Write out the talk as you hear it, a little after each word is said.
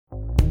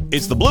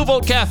It's the Blue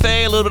Vote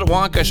Cafe, a little bit of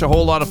wonkish, a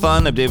whole lot of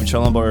fun. I'm David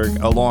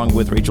Schellenberg, along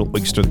with Rachel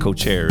Wigster, the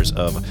co-chairs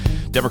of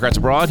Democrats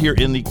Abroad here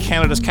in the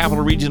Canada's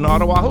capital region,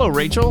 Ottawa. Hello,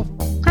 Rachel.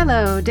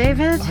 Hello,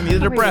 David. I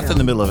needed a breath in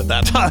the middle of it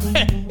that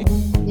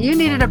time. You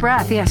needed a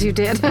breath. Yes, you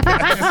did.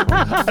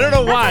 I don't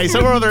know why.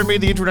 Somewhere or other I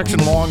made the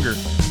introduction longer.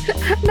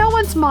 No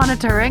one's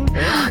monitoring.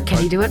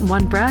 Can you do it in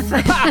one breath?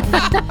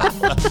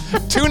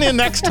 Tune in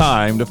next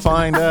time to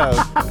find out.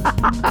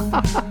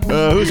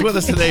 Who's with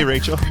us today,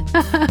 Rachel?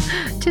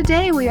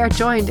 Today we are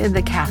joined in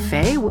the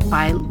cafe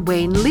by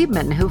Wayne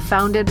Liebman, who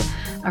founded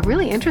a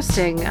really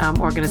interesting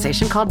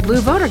organization called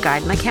Blue Voter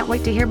Guide, and I can't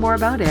wait to hear more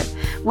about it.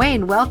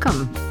 Wayne,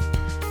 welcome.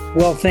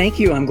 Well, thank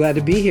you. I'm glad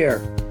to be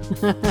here.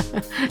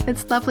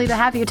 It's lovely to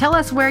have you. Tell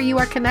us where you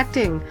are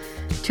connecting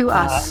to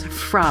us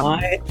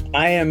from.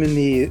 I am in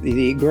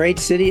the great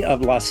city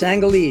of Los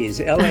Angeles,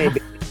 LA.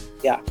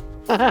 Yeah.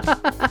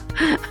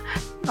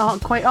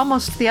 Quite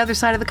almost the other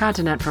side of the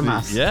continent from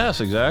us. Yes,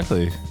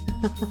 exactly.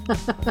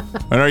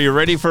 And are you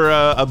ready for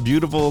a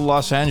beautiful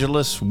Los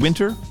Angeles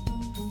winter?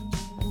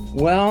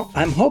 Well,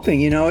 I'm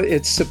hoping,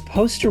 it's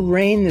supposed to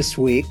rain this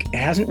week. It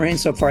hasn't rained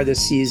so far this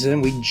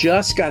season. We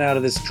just got out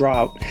of this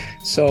drought.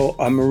 So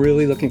I'm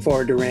really looking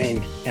forward to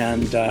rain.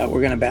 And we're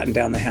going to batten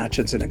down the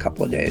hatches in a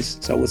couple of days.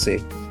 So we'll see.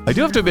 I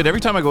do have to admit,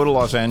 every time I go to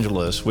Los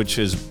Angeles, which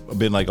has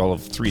been like all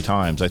of 3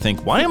 times, I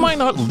think, why am I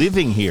not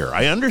living here?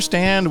 I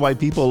understand why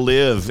people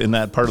live in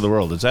that part of the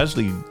world. It's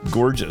actually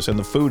gorgeous and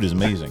the food is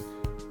amazing.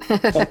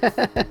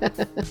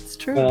 It's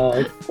true.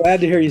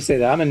 Glad to hear you say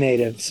that. I'm a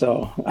native,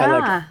 so I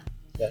like it.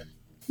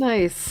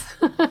 Nice.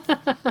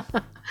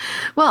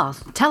 Well,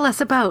 tell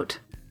us about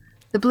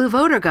the Blue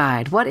Voter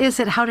Guide. What is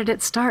it? How did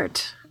it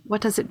start?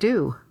 What does it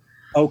do?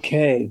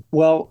 Okay.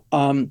 Well,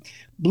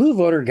 Blue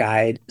Voter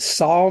Guide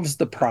solves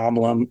the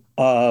problem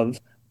of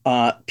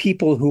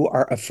people who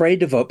are afraid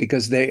to vote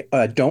because they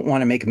don't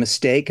want to make a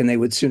mistake, and they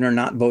would sooner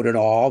not vote at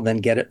all than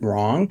get it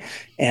wrong.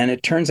 And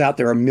it turns out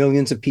there are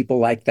millions of people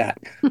like that.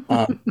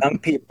 Young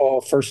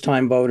people,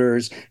 first-time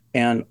voters,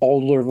 and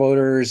older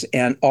voters,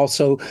 and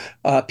also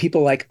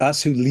people like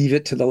us who leave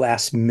it to the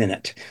last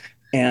minute.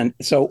 And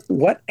so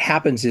what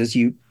happens is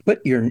you put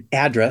your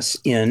address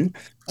in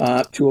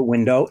to a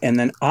window, and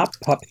then up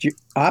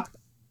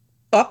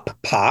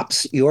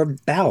pops your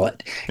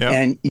ballot. Yep.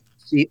 And you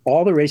see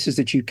all the races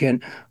that you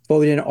can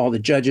vote in, all the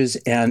judges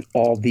and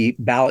all the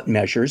ballot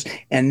measures.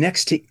 And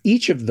next to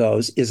each of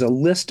those is a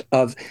list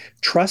of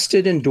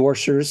trusted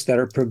endorsers that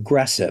are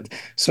progressive,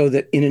 so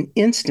that in an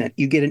instant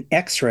you get an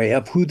x-ray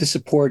of who the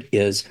support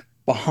is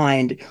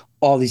behind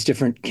all these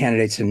different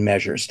candidates and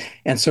measures.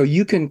 And so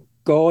you can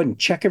go and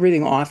check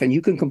everything off, and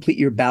you can complete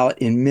your ballot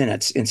in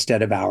minutes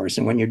instead of hours.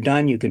 And when you're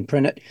done, you can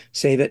print it,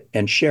 save it,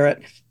 and share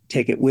it.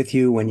 Take it with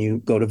you when you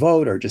go to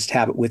vote, or just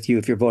have it with you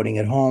if you're voting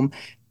at home.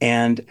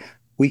 And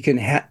we can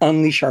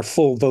unleash our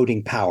full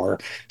voting power.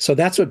 So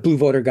that's what Blue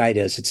Voter Guide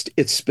is.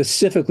 It's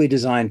specifically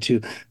designed to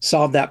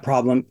solve that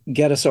problem,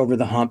 get us over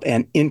the hump,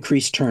 and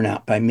increase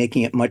turnout by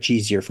making it much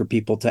easier for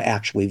people to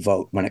actually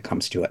vote when it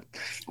comes to it.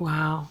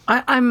 Wow.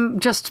 I'm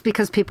just,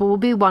 because people will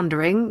be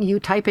wondering,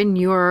 you type in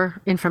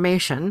your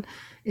information.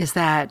 Is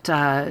that,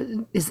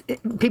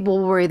 people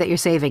will worry that you're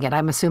saving it.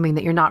 I'm assuming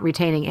that you're not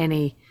retaining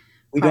any.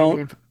 We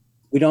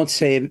don't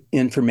save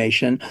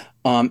information.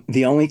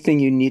 The only thing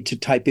you need to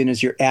type in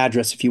is your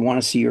address if you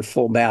want to see your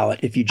full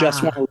ballot. If you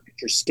just want to look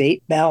at your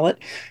state ballot,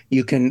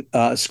 you can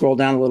scroll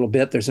down a little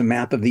bit. There's a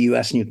map of the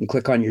U.S. and you can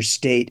click on your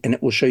state, and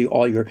it will show you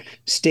all your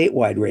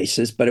statewide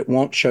races, but it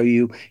won't show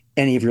you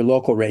any of your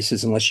local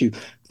races unless you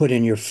put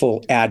in your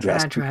full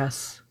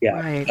address. Yeah,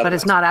 right. But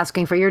it's not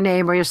asking for your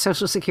name or your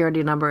social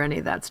security number, or any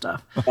of that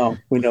stuff. No,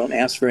 we don't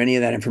ask for any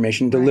of that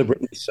information,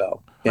 deliberately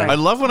so. Yeah. I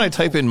love when I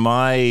type in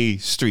my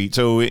street.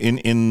 So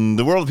in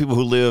the world of people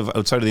who live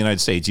outside of the United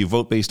States, you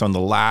vote based on the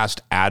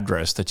last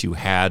address that you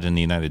had in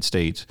the United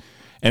States.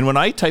 And when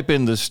I type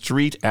in the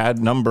street ad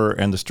number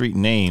and the street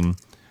name,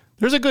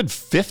 there's a good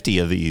 50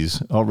 of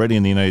these already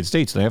in the United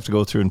States. And I have to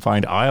go through and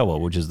find Iowa,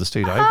 which is the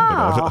state I vote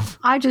out of.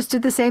 I just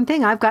did the same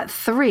thing. I've got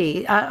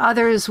 3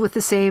 others with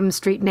the same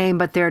street name,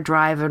 but they're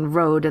drive and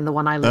road, and the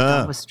one I lived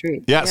on was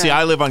street. Yeah, see,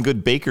 I live on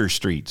good Baker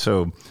Street.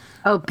 So.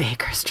 Oh,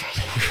 Baker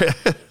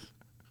Street.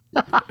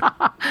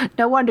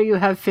 No wonder you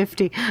have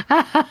 50.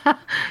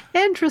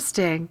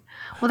 Interesting.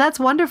 Well, that's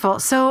wonderful.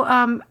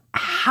 So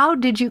how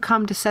did you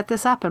come to set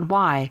this up, and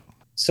why?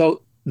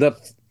 So the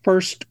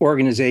first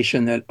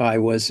organization that I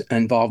was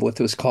involved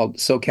with was called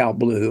SoCal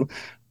Blue.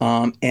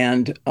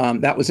 And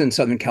that was in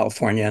Southern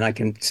California, and I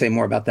can say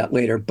more about that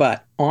later.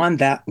 But on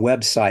that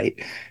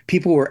website,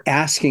 people were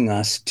asking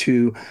us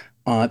to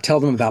tell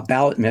them about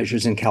ballot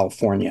measures in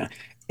California.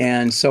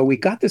 And so we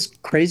got this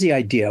crazy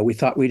idea. We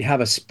thought we'd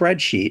have a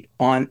spreadsheet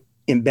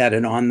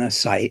embedded on the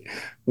site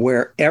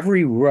where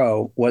every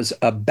row was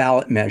a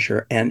ballot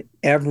measure and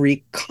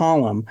every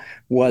column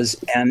was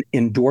an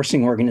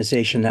endorsing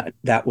organization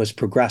that was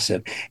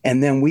progressive.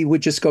 And then we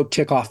would just go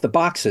tick off the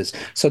boxes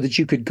so that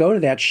you could go to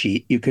that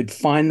sheet, you could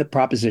find the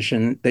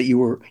proposition that you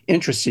were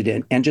interested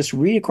in and just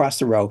read across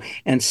the row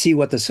and see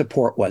what the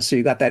support was. So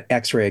you got that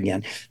X-ray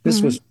again.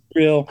 This was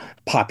real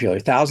popular.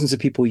 Thousands of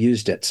people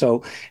used it.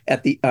 So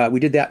we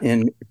did that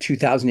in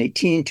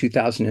 2018,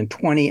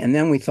 2020, and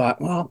then we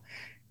thought, well,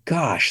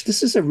 gosh,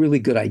 this is a really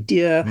good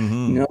idea.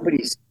 Mm-hmm.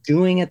 Nobody's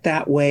doing it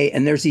that way.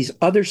 And there's these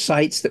other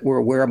sites that we're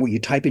aware of where you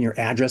type in your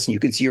address and you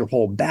can see your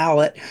whole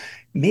ballot.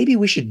 Maybe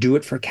we should do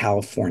it for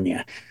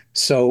California.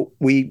 So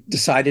we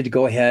decided to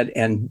go ahead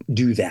and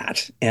do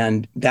that.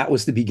 And that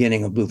was the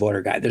beginning of Blue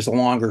Voter Guide. There's a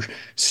longer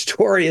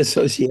story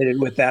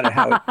associated with that of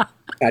how it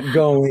got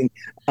going.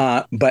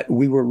 But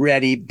we were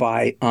ready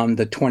by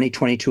the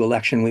 2022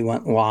 election. We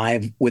went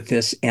live with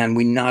this. And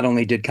we not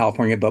only did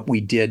California, but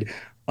we did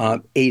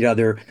 8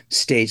 other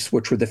states,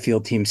 which were the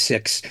Field Team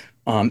 6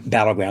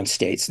 battleground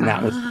states. And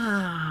that was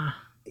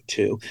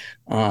too.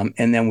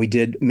 And then we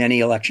did many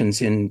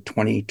elections in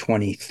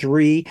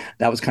 2023.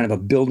 That was kind of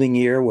a building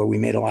year where we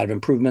made a lot of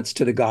improvements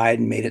to the guide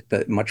and made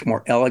it much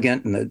more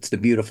elegant. And it's the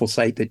beautiful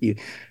site that you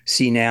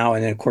see now.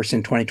 And then, of course,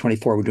 in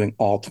 2024, we're doing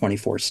all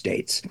 24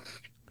 states.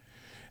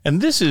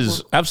 And this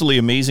is absolutely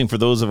amazing for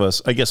those of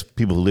us, I guess,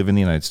 people who live in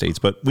the United States.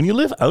 But when you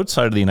live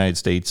outside of the United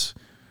States,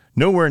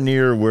 nowhere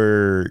near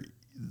where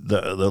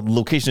the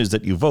location is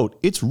that you vote,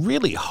 it's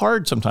really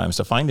hard sometimes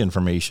to find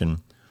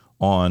information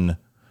on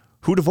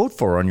who to vote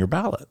for on your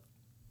ballot.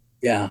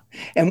 Yeah.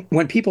 And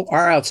when people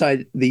are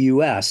outside the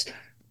U.S.,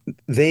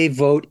 they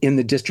vote in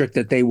the district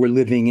that they were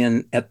living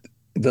in at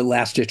the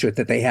last district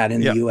that they had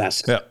in the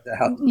U.S. Yeah.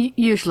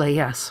 Usually,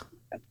 yes.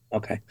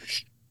 Okay.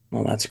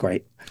 Well, that's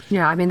great.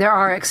 Yeah, I mean, there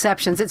are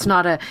exceptions. It's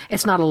not a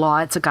law,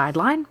 it's a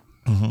guideline.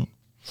 Mm-hmm.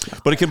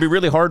 But it can be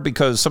really hard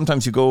because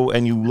sometimes you go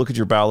and you look at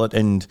your ballot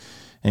and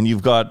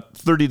you've got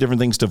 30 different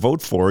things to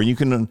vote for, and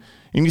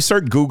you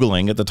start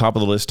Googling at the top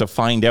of the list to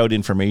find out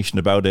information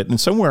about it. And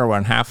somewhere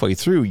around halfway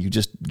through, you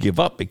just give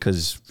up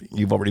because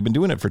you've already been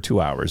doing it for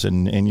 2 hours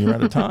and you're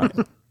out of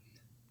time.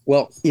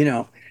 Well,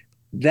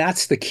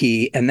 that's the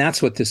key. And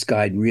that's what this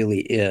guide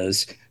really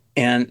is.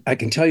 And I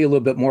can tell you a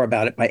little bit more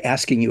about it by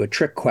asking you a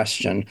trick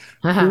question.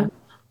 Uh-huh.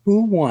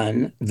 Who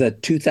won the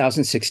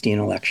 2016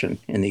 election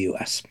in the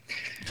U.S.?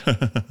 All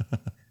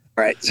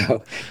right.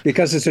 So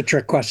because it's a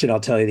trick question, I'll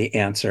tell you the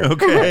answer.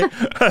 Okay.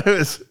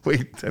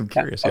 I'm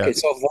curious. Okay.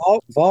 So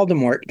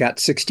Voldemort got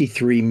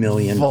 63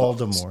 million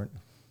votes.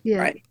 Yeah.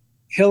 Right.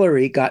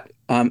 Hillary got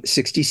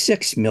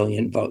 66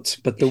 million votes.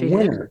 But the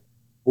winner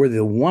were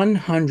the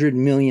 100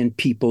 million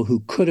people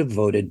who could have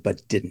voted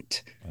but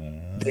didn't.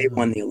 They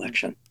won the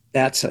election.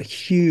 That's a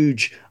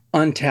huge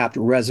untapped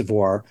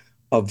reservoir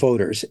of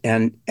voters.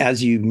 And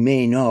as you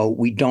may know,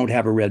 we don't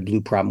have a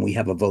red-blue problem. We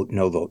have a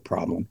vote-no vote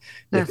problem.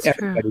 That's if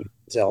everybody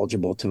is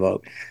eligible to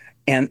vote.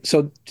 And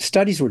so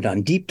studies were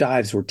done, deep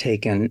dives were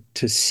taken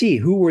to see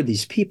who were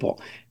these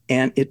people.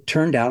 And it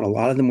turned out a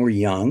lot of them were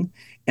young,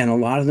 and a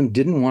lot of them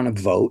didn't want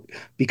to vote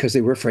because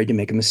they were afraid to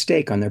make a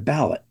mistake on their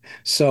ballot.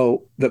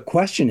 So the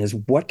question is,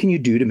 what can you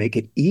do to make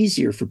it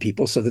easier for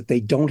people so that they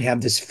don't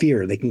have this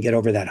fear? They can get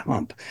over that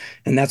hump.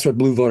 And that's what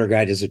Blue Voter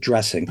Guide is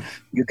addressing.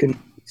 You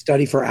can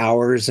study for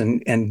hours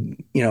and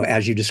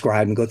as you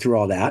described, and go through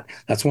all that.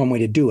 That's one way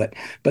to do it.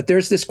 But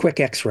there's this quick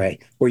X-ray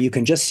where you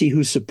can just see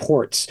who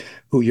supports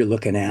who you're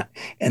looking at,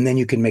 and then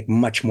you can make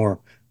much more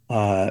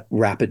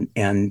rapid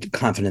and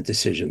confident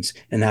decisions.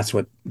 And that's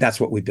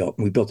what we built.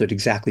 We built it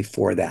exactly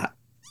for that.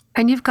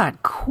 And you've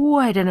got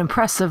quite an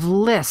impressive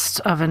list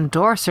of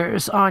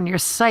endorsers on your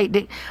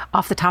site.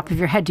 Off the top of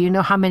your head, do you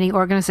know how many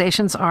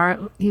organizations are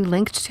you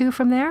linked to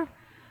from there?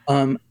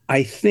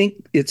 I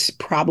think it's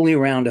probably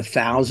around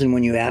 1,000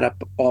 when you add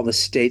up all the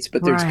states.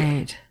 But there's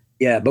right.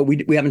 Yeah, but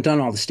we haven't done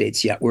all the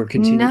states yet. We're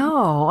continuing.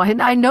 No,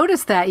 I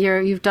noticed that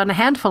you've done a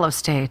handful of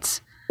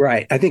states.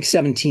 Right. I think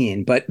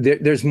 17, but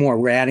there's more.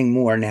 We're adding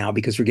more now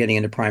because we're getting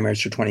into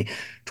primaries for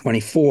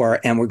 2024,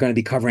 and we're going to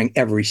be covering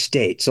every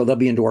state. So there'll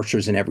be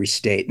endorsers in every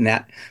state, and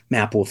that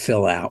map will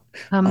fill out.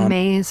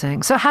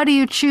 Amazing. So how do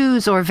you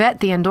choose or vet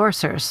the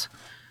endorsers?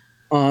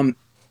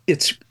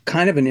 It's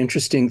kind of an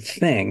interesting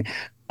thing.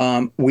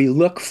 We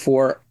look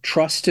for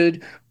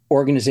trusted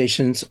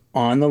organizations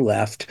on the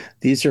left.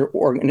 These are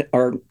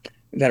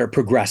that are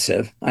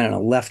progressive. I don't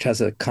know, left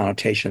has a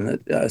connotation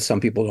that some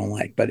people don't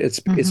like, but it's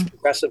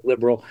progressive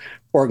liberal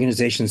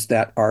organizations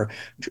that are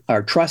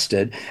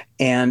trusted.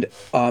 And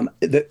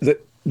the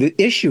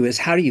issue is,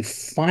 how do you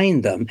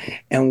find them?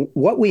 And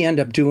what we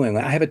end up doing,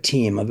 I have a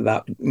team of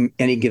about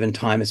any given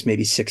time, it's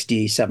maybe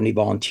 60, 70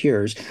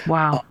 volunteers.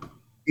 Wow.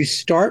 You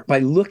start by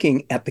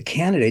looking at the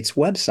candidates'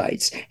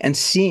 websites and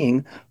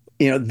seeing,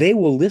 they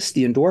will list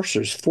the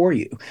endorsers for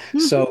you. Mm-hmm.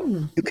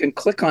 So you can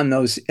click on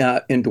those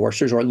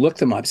endorsers or look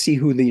them up, see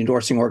who the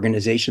endorsing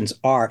organizations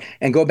are,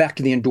 and go back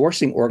to the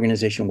endorsing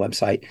organization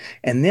website.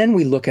 And then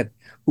we look at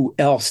who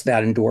else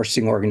that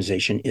endorsing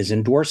organization is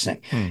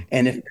endorsing.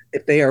 And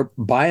if they are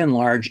by and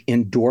large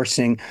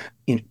endorsing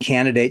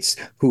candidates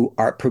who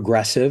are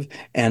progressive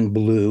and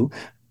blue,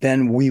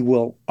 then we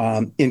will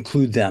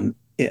include them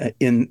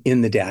in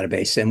the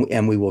database,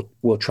 and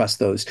we'll trust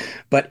those.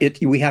 But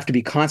we have to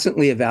be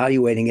constantly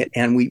evaluating it,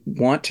 and we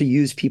want to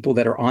use people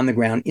that are on the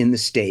ground in the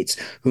states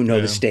who know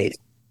the states,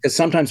 because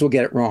sometimes we'll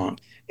get it wrong.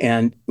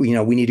 And we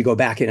need to go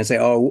back in and say,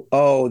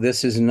 oh,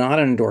 this is not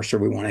an endorser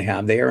we want to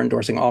have. They are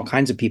endorsing all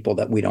kinds of people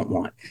that we don't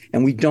want.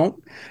 And we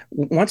don't,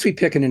 once we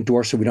pick an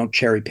endorser, we don't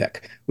cherry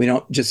pick. We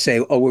don't just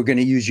say, oh, we're going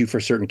to use you for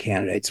certain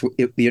candidates.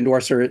 The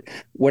endorser,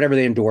 whatever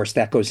they endorse,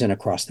 that goes in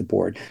across the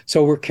board.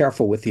 So we're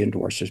careful with the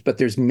endorsers, but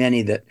there's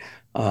many that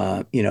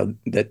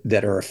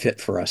that are a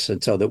fit for us,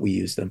 and so that we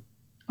use them.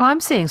 Well,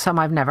 I'm seeing some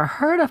I've never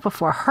heard of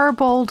before. Her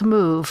bold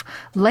move,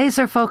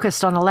 laser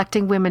focused on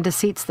electing women to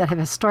seats that have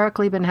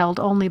historically been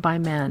held only by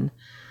men.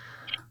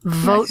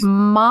 Vote nice.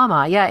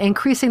 Mama. Yeah,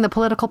 increasing the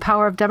political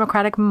power of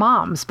Democratic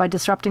moms by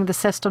disrupting the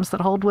systems that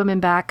hold women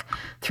back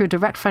through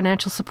direct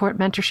financial support,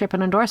 mentorship,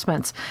 and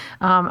endorsements.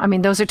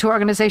 Those are two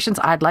organizations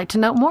I'd like to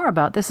know more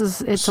about.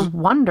 It's a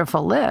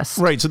wonderful list.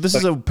 Right. So this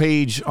is a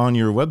page on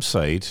your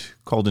website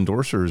called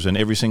Endorsers, and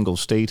every single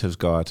state has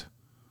got...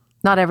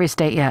 Not every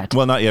state yet.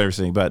 Well, not every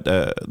state, but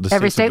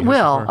every state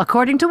will,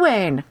 according to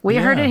Wayne. We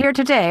heard it here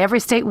today.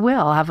 Every state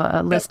will have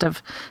a list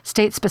of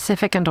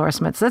state-specific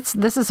endorsements.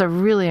 This is a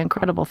really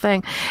incredible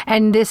thing,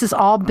 and this is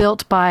all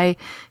built by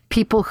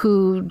people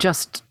who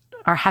just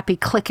are happy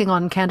clicking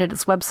on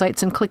candidates'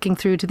 websites and clicking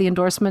through to the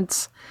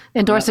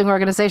endorsing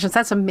organizations.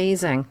 That's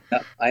amazing.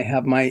 I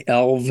have my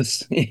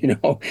elves,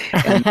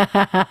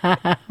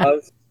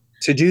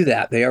 to do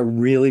that. They are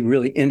really,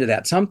 really into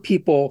that. Some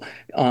people,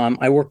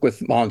 I work with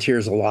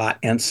volunteers a lot,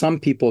 and some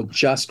people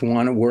just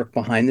want to work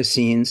behind the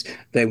scenes.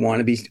 They want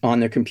to be on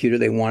their computer.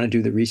 They want to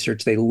do the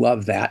research. They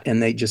love that,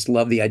 and they just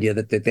love the idea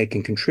that they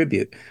can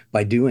contribute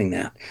by doing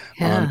that.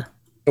 Yeah.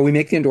 So we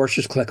make the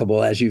endorsers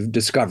clickable, as you've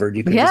discovered.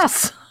 You can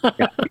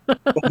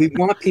but we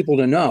want people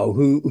to know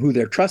who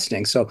they're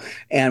trusting. So,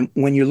 and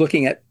when you're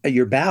looking at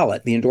your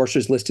ballot, the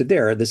endorsers listed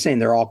there are the same.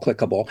 They're all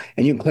clickable,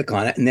 and you can click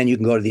on it, and then you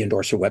can go to the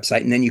endorser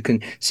website, and then you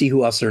can see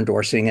who else they're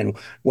endorsing and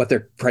what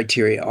their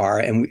criteria are.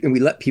 And we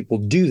let people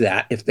do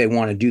that if they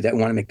want to do that,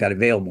 want to make that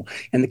available.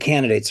 And the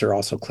candidates are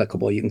also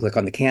clickable. You can click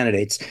on the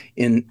candidates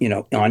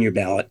on your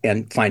ballot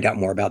and find out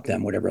more about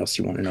them, whatever else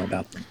you want to know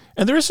about them.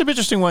 And there are some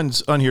interesting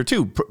ones on here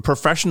too.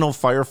 Professional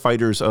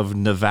firefighters of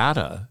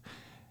Nevada,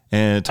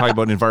 and talk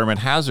about environment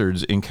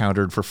hazards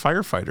encountered for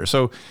firefighters.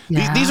 So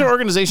these are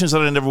organizations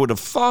that I never would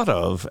have thought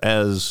of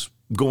as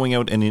going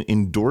out and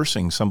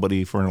endorsing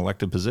somebody for an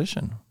elected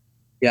position.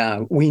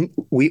 Yeah, we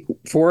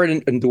for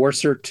an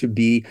endorser to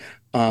be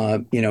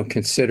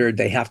considered,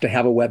 they have to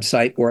have a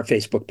website or a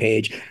Facebook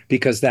page,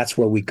 because that's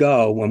where we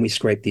go when we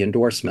scrape the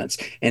endorsements.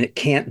 And it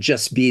can't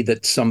just be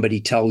that somebody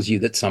tells you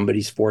that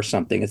somebody's for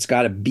something. It's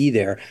got to be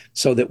there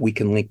so that we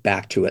can link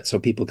back to it, so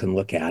people can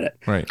look at it.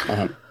 Right.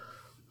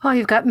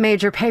 You've got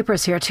major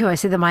papers here too. I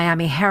see the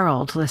Miami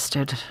Herald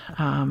listed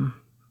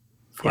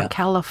for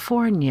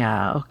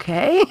California.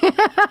 Okay.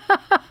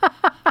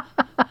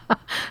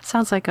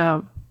 Sounds like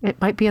it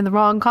might be in the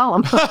wrong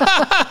column.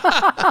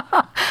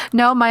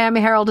 No,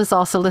 Miami Herald is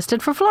also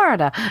listed for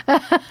Florida.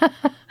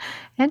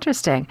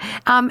 Interesting.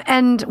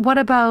 And what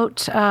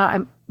about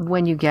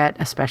when you get,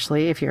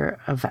 especially if you're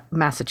a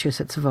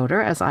Massachusetts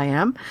voter, as I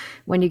am,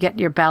 when you get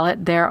your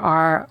ballot, there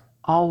are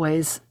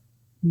always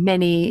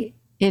many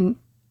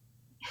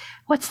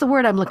what's the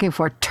word I'm looking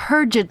for?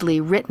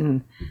 Turgidly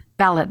written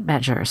ballot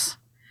measures.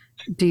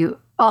 Do you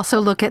also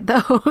look at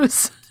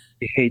those?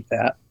 I hate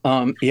that.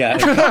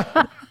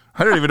 Yeah.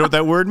 I don't even know what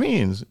that word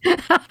means.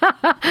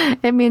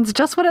 It means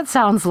just what it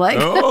sounds like.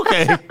 Oh,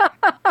 okay.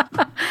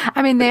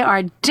 They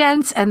are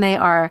dense, and they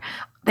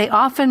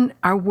often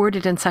are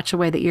worded in such a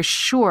way that you're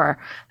sure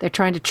they're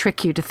trying to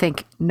trick you to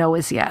think no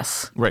is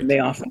yes. Right. They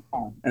often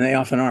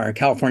are.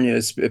 California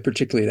is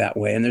particularly that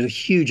way. And there's a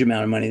huge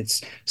amount of money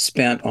that's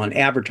spent on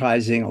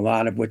advertising, a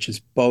lot of which is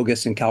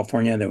bogus in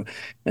California.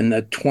 In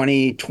the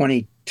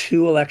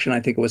 2022 election,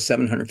 I think it was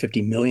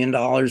 $750 million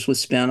was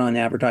spent on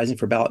advertising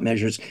for ballot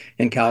measures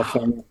in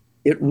California. Wow.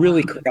 It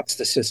really corrupts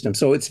the system.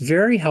 So it's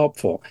very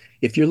helpful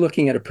if you're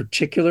looking at a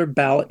particular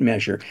ballot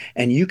measure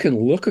and you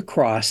can look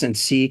across and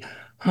see,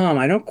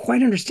 I don't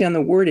quite understand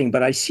the wording,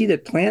 but I see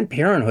that Planned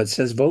Parenthood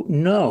says vote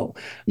no.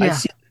 Yeah. I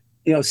see,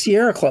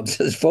 Sierra Club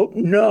says vote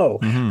no.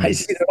 Mm-hmm. I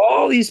see that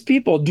all these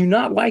people do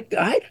not like,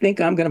 I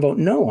think I'm going to vote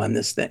no on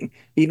this thing,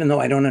 even though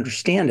I don't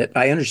understand it.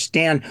 I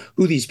understand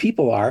who these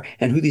people are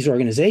and who these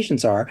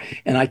organizations are,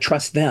 and I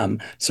trust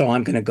them. So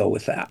I'm going to go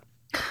with that.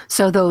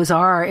 So those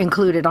are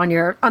included on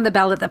the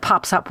ballot that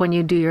pops up when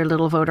you do your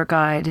little voter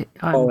guide.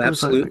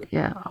 Absolutely.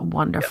 Yeah,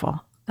 wonderful. Yeah.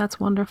 That's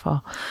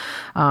wonderful.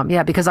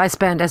 Because I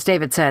spend, as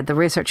David said, the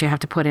research you have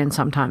to put in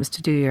sometimes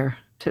to do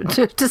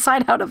to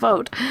decide how to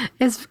vote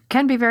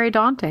can be very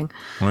daunting.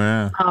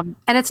 Yeah.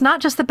 And it's not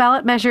just the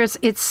ballot measures.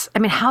 It's,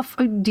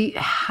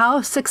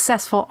 how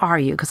successful are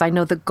you? Because I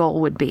know the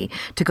goal would be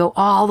to go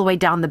all the way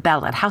down the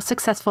ballot. How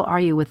successful are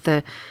you with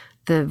the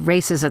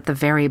races at the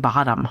very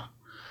bottom?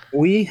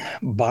 We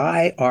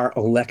buy our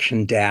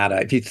election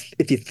data.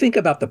 If you think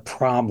about the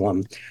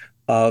problem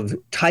of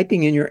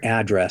typing in your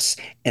address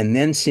and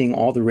then seeing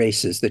all the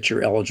races that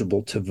you're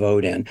eligible to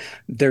vote in,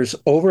 there's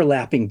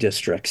overlapping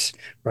districts,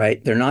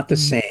 right? They're not the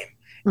same.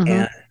 Mm-hmm.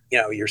 And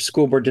your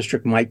school board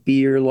district might be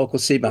your local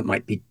city, but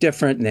might be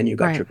different. And then you've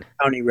got your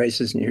county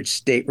races and your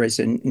state races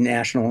and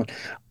national.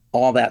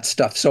 all that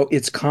stuff. So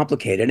it's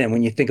complicated. And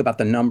when you think about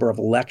the number of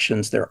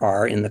elections there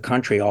are in the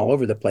country all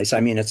over the place, I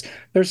mean,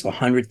 there's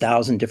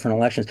 100,000 different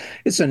elections.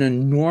 It's an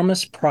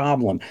enormous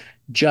problem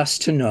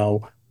just to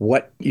know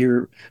what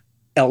you're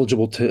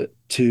eligible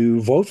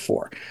to vote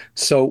for.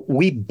 So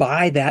we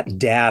buy that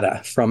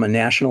data from a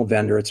national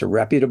vendor. It's a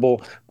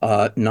reputable,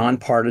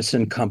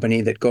 nonpartisan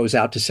company that goes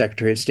out to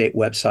Secretary of State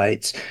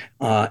websites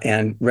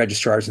and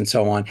registrars and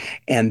so on,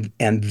 and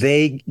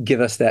they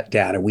give us that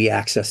data. We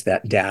access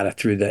that data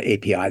through the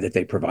API that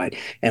they provide,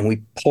 and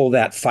we pull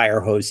that fire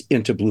hose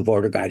into Blue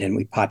Voter Guide, and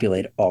we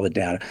populate all the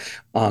data.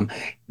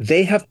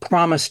 They have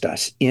promised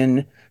us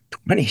in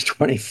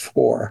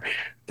 2024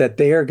 that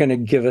they are going to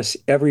give us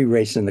every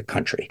race in the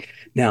country.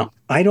 Now,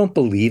 I don't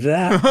believe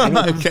that.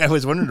 Okay, I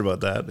was wondering about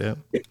that. Yeah.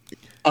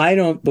 I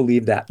don't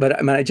believe that, but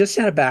I mean, I just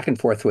had a back and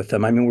forth with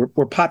them. I mean,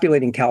 we're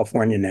populating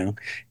California now,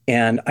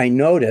 and I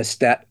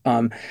noticed that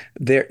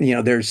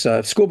there's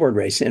a school board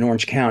race in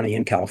Orange County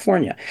in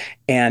California,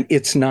 and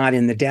it's not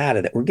in the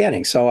data that we're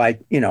getting. So I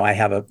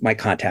have my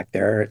contact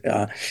there,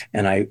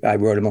 and I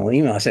wrote him an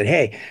email. I said,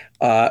 hey,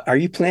 are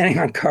you planning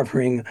on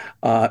covering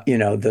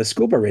the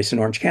school board race in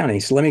Orange County?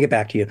 So let me get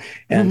back to you.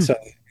 And so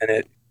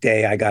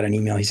day I got an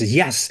email. He says,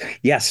 yes,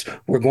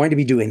 we're going to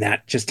be doing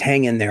that. Just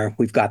hang in there.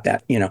 We've got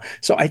that,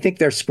 So I think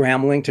they're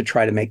scrambling to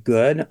try to make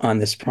good on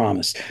this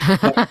promise.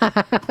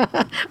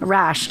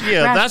 Rash.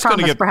 Yeah, that's going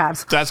to get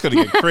perhaps. That's going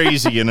to get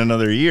crazy in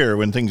another year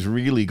when things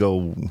really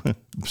go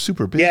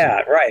super busy.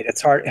 Yeah, right.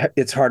 It's hard.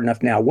 It's hard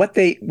enough now. What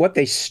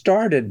they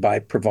started by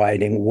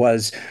providing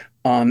was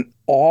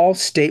all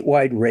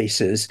statewide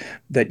races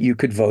that you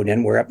could vote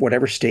in,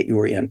 whatever state you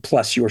were in,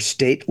 plus your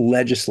state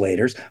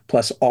legislators,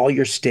 plus all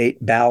your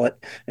state ballot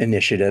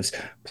initiatives,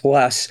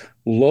 plus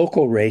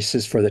local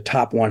races for the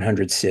top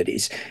 100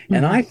 cities. Mm-hmm.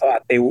 And I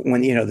thought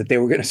that they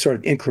were going to sort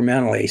of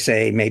incrementally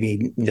say,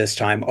 maybe this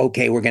time,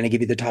 okay, we're going to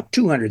give you the top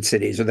 200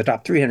 cities or the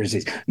top 300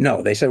 cities.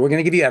 No, they said we're going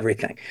to give you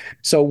everything.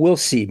 So we'll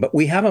see. But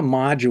we have a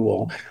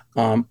module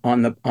on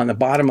the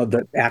bottom of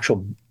the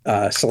actual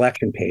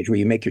selection page where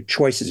you make your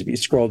choices. If you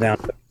scroll down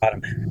to the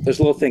bottom, there's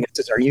a little thing that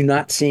says, are you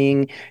not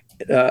seeing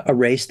a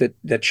race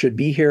that should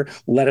be here?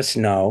 Let us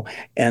know.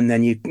 And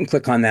then you can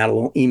click on that. A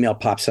little email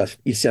pops up.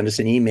 You send us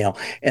an email,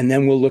 and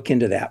then we'll look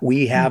into that.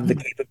 We have the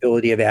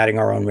capability of adding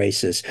our own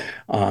races,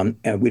 and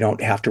we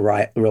don't have to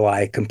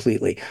rely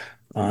completely.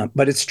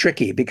 But it's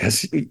tricky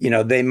because,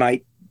 they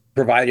might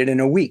provide it in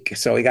a week.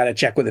 So we got to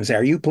check with them, say,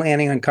 are you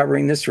planning on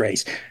covering this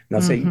race? And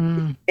they'll say,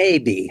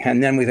 maybe.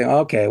 And then we think,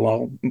 okay,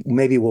 well,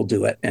 maybe we'll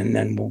do it. And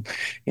then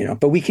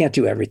but we can't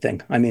do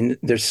everything. I mean,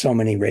 there's so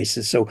many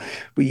races. So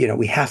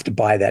we have to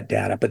buy that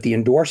data. But the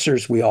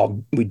endorsers,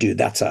 we do.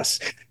 That's us.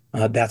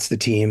 That's the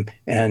team.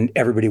 And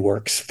everybody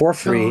works for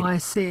free. Oh, I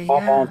see. All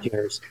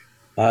volunteers.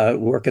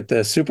 Work at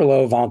the super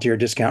low volunteer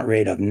discount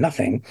rate of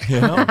nothing.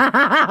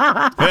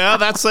 Yeah,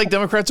 that's like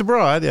Democrats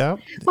abroad. Yeah.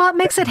 Well, it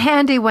makes it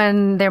handy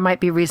when there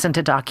might be reason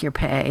to dock your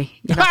pay.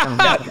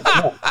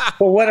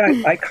 Well, what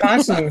I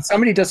constantly, when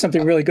somebody does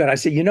something really good, I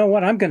say, you know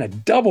what? I'm going to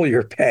double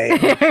your pay.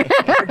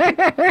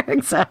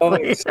 Exactly.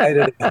 I'm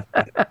excited about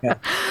that. Yeah.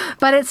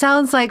 But it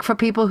sounds like for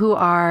people who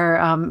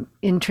are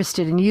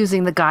interested in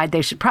using the guide,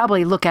 they should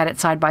probably look at it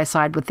side by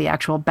side with the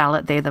actual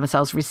ballot they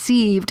themselves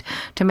received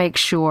to make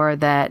sure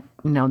that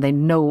they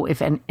know if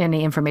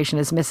any information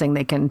is missing,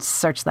 they can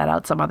search that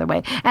out some other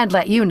way and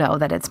let you know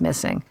that it's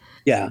missing.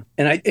 Yeah,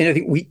 and I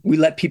think we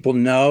let people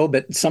know,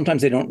 but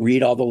sometimes they don't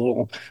read all the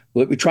little.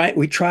 We try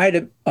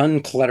to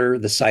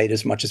unclutter the site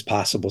as much as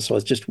possible, so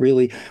it's just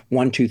really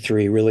 1, 2,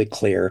 3, really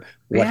clear.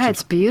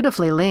 It's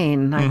beautifully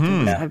lean.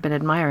 I've been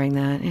admiring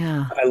that.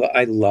 Yeah,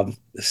 I love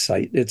the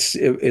site.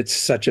 It's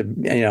such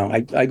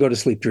a I go to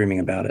sleep dreaming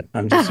about it.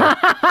 I'm just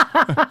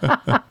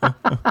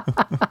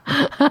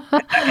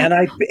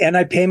and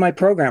I pay my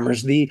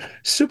programmers the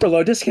super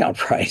low discount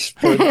price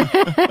for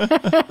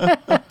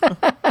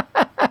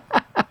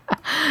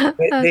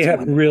They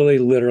have really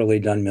literally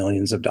done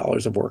millions of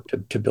dollars of work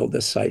to build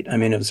this site. I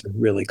mean, it was a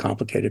really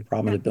complicated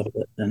problem to build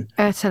it. And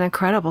it's an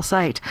incredible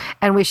site.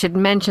 And we should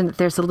mention that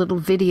there's a little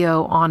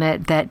video on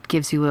it that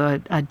gives you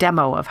a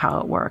demo of how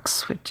it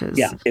works, which is...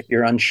 Yeah, if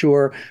you're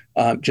unsure,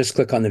 just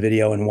click on the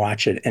video and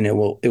watch it, and it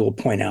will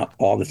point out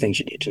all the things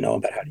you need to know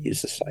about how to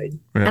use the site.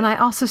 Right. And I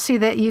also see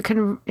that you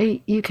can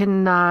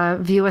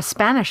view a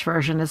Spanish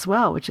version as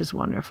well, which is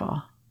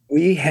wonderful.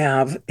 We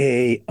have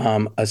a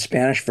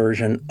Spanish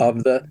version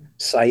of the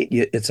site.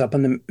 It's up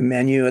in the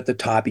menu at the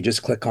top. You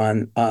just click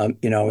on,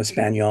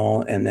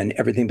 Espanol, and then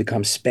everything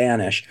becomes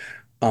Spanish,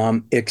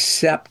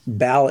 except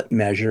ballot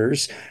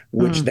measures,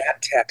 which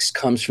that text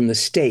comes from the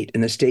state,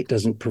 and the state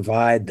doesn't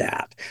provide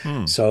that.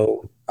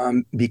 So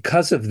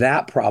because of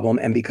that problem,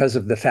 and because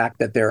of the fact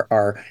that there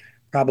are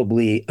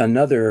probably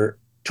another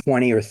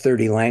 20 or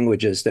 30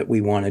 languages that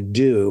we want to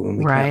do, and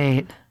we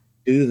can't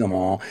do them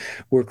all,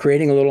 we're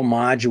creating a little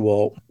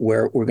module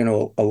where we're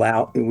going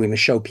to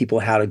show people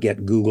how to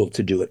get Google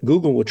to do it.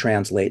 Google will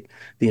translate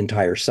the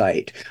entire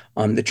site.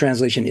 The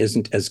translation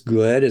isn't as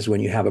good as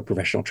when you have a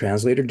professional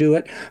translator do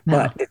it,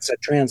 but it's a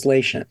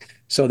translation.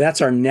 So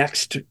that's our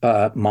next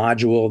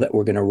module that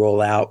we're going to roll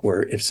out,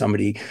 where if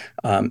somebody,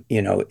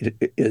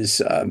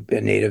 is a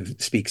native,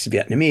 speaks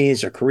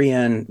Vietnamese or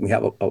Korean, we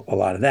have a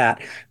lot of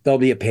that, there'll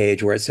be a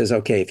page where it says,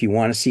 okay, if you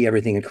want to see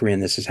everything in Korean,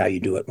 this is how you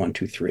do it, 1,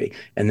 2, 3.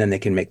 And then they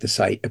can make the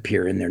site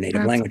appear in their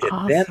native language. Awesome.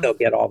 And then they'll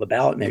get all the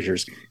ballot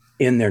measures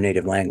in their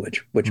native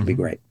language, which would be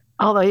great.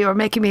 Although you were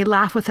making me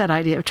laugh with that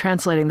idea of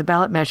translating the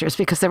ballot measures,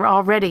 because they're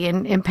already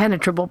in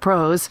impenetrable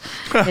prose.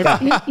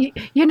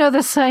 You know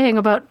the saying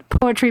about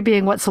poetry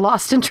being what's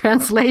lost in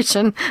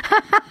translation.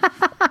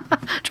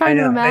 Trying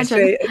to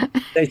imagine.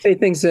 They say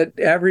things that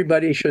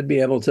everybody should be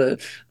able to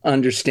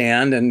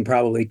understand, and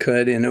probably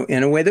could in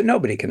a way that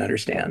nobody can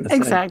understand.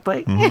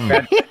 Exactly.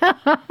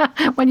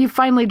 When you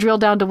finally drill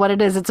down to what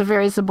it is, it's a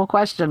very simple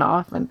question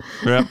often,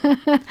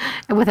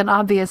 with an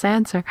obvious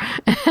answer.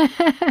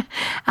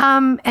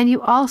 And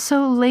you also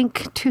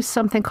link to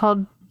something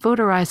called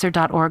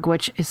voterizer.org,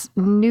 which is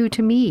new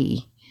to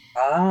me.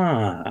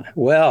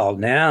 Well,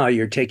 now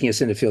you're taking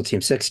us into Field Team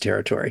 6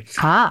 territory.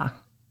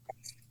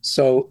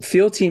 So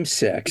Field Team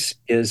 6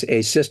 is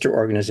a sister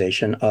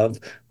organization of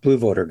Blue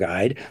Voter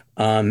Guide.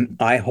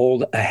 I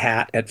hold a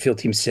hat at Field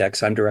Team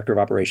 6. I'm director of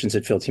operations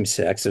at Field Team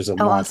 6. There's a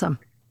lot awesome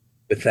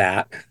with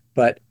that.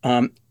 But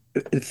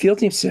Field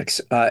Team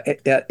 6,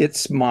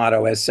 its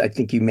motto, as I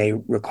think you may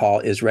recall,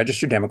 is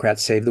Register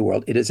Democrats, Save the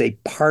World. It is a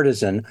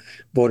partisan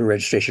voter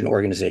registration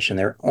organization.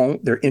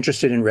 They're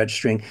interested in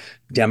registering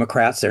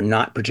Democrats. They're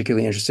not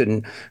particularly interested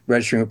in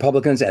registering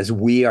Republicans, as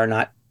we are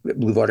not.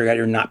 Blue Voter Guide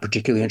are not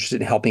particularly interested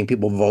in helping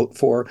people vote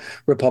for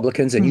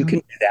Republicans. And you can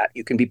do that.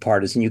 You can be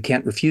partisan. You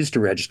can't refuse to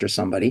register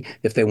somebody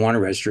if they want to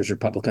register as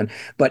Republican,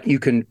 but you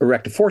can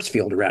erect a force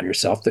field around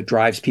yourself that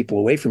drives people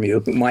away from you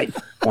who might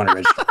want to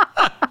register.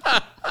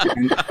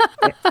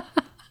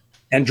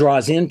 And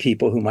draws in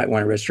people who might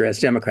want to register as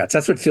Democrats.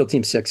 That's what Field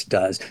Team 6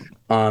 does.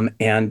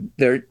 And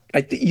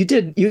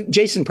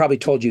Jason probably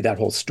told you that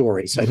whole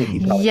story. So I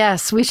think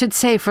Yes, we should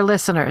say for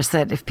listeners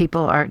that if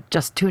people are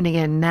just tuning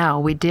in now,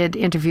 we did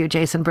interview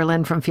Jason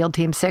Berlin from Field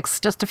Team 6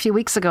 just a few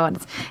weeks ago. And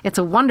it's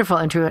a wonderful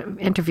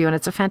interview, and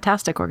it's a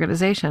fantastic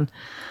organization.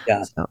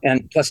 Yeah. So.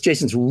 And plus,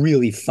 Jason's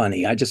really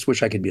funny. I just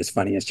wish I could be as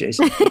funny as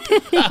Jason.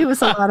 He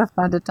was a lot of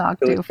fun to talk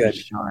to, for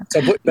sure.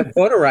 So, but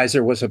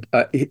Voterizer was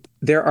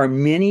there are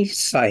many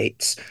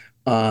sites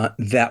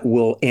that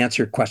will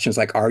answer questions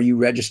like, are you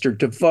registered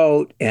to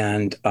vote?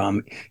 And,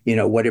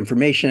 what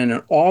information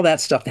and all that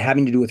stuff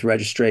having to do with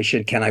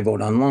registration. Can I vote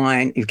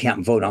online? You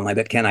can't vote online,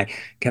 but can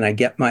I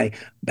get my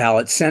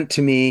ballot sent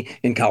to me?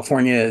 In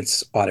California,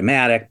 it's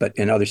automatic, but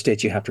in other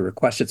states, you have to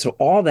request it. So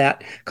all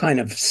that kind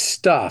of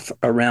stuff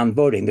around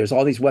voting, there's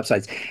all these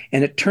websites.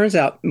 And it turns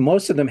out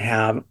most of them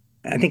have,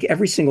 I think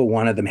every single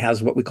one of them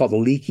has what we call the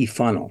leaky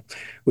funnel,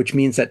 which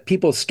means that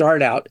people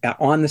start out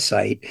on the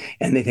site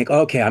and they think,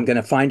 okay, I'm going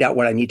to find out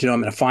what I need to know.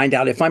 I'm going to find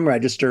out if I'm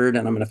registered,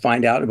 and I'm going to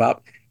find out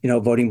about,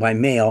 voting by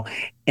mail.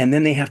 And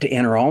then they have to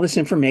enter all this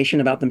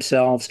information about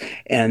themselves.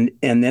 And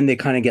then they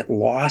kind of get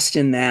lost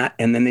in that.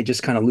 And then they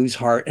just kind of lose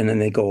heart, and then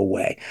they go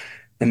away.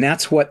 And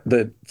that's what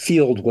the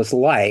field was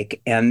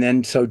like. And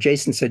then so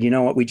Jason said, you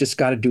know what, we just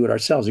got to do it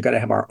ourselves. We got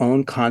to have our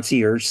own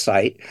concierge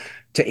site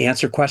to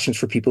answer questions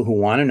for people who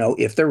want to know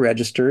if they're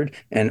registered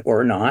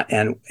or not,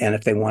 and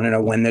if they want to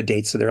know when the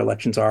dates of their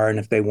elections are, and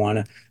if they want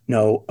to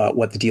know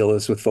what the deal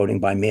is with voting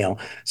by mail.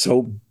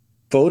 So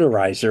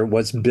Voterizer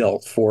was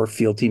built for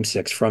Field Team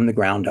 6 from the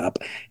ground up,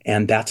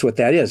 and that's what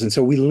that is. And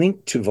so we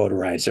linked to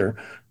Voterizer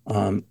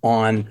on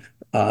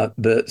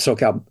the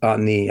SoCal,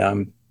 on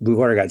the Blue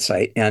Voter Guide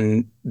site,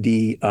 and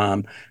the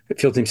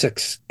Field Team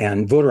 6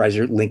 and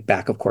Voterizer link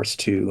back, of course,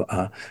 to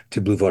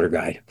Blue Voter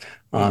Guide.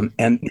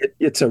 And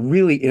it's a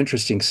really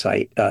interesting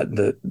site,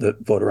 the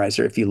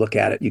Voterizer. If you look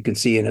at it, you can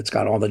see, and it's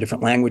got all the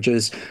different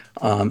languages.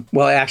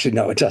 Well, actually,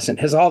 no, it doesn't.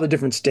 It has all the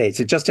different states.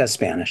 It just has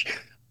Spanish.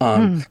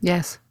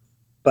 Yes.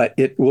 But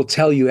it will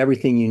tell you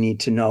everything you need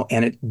to know,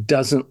 and it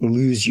doesn't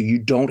lose you. You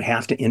don't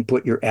have to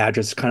input your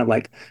address, kind of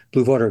like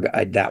Blue Voter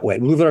Guide that way.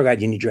 Blue Voter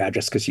Guide, you need your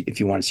address if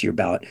you want to see your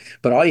ballot.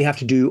 But all you have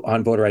to do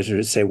on Voterizer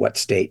is say what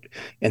state,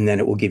 and then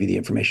it will give you the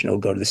information. It'll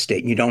go to the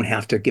state. And you don't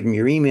have to give them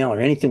your email or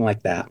anything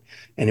like that,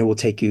 and it will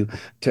take you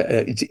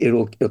to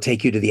it'll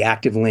take you to the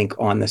active link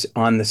on this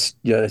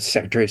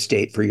Secretary of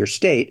State for your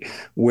state,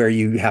 where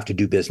you have to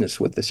do business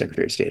with the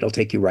Secretary of State. It'll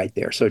take you right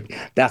there. So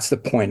that's the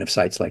point of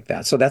sites like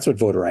that. So that's what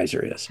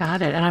Voterizer is.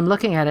 Got it. And I'm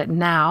looking at it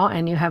now,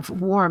 and you have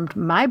warmed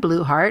my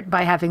blue heart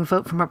by having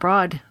Vote From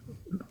Abroad,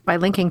 by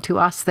linking to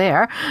us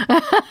there.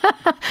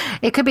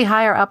 It could be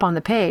higher up on the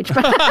page.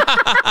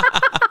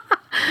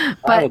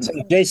 But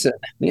Jason,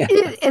 yeah.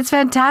 It's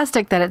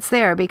fantastic that it's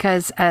there,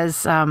 because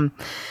as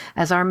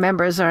our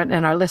members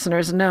and our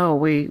listeners know,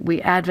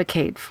 we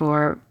advocate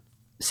for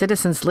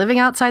citizens living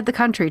outside the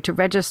country to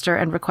register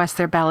and request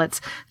their ballots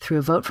through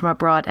Vote From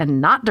Abroad,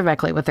 and not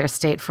directly with their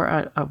state, for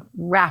a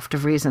raft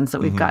of reasons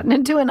that we've gotten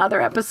into in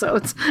other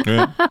episodes.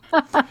 Yeah.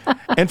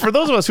 And for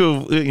those of us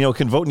who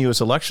can vote in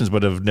U.S. elections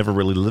but have never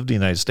really lived in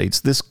the United States,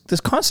 this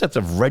concept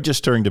of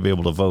registering to be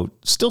able to vote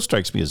still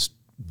strikes me as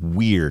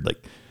weird.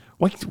 Like,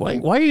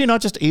 why are you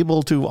not just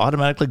able to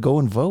automatically go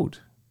and vote?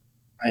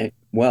 Right.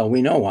 Well,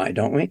 we know why,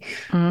 don't we?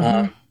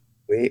 Mm-hmm.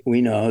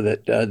 We know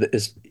that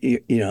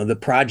the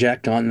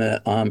project on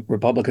the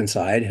Republican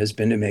side has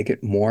been to make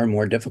it more and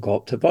more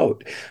difficult to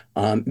vote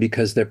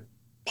because their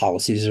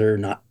policies are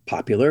not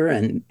popular,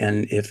 and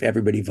if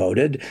everybody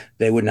voted,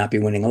 they would not be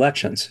winning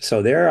elections.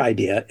 So their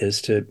idea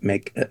is to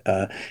make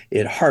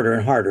it harder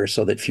and harder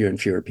so that fewer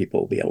and fewer people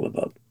will be able to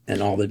vote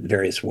in all the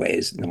various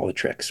ways and all the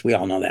tricks. We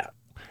all know that.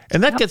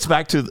 And that gets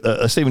back to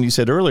a statement you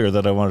said earlier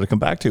that I wanted to come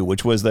back to,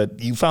 which was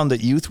that you found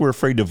that youth were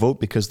afraid to vote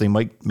because they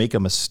might make a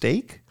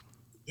mistake.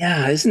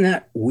 Yeah, isn't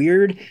that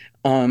weird?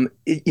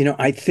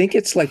 I think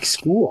it's like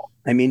school.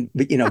 I mean,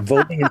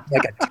 voting is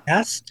like a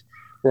test,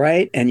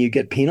 right? And you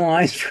get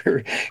penalized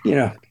for,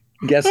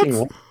 guessing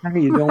what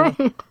you don't.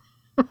 Right.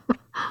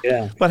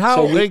 Yeah. But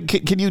how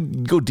can you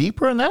go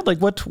deeper on that? Like,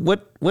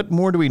 what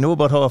more do we know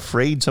about how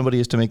afraid somebody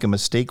is to make a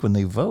mistake when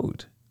they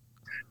vote?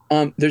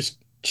 There's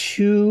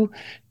two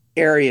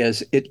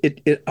areas.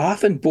 It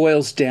often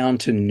boils down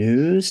to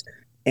news,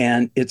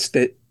 and it's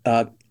that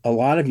a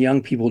lot of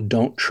young people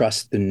don't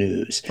trust the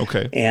news.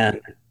 Okay.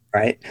 And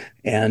right.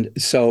 And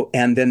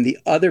then the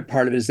other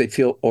part of it is they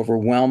feel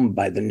overwhelmed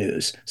by the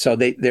news. So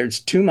there's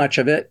too much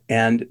of it,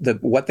 and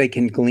what they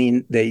can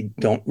glean, they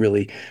don't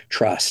really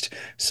trust.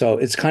 So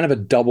it's kind of a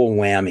double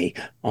whammy.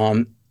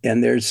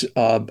 And I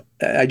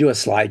do a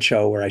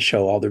slideshow where I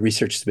show all the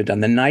research that's been done.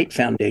 The Knight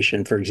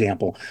Foundation, for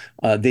example,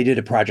 they did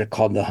a project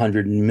called the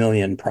 100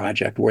 Million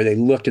Project, where they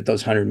looked at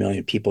those 100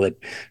 million people that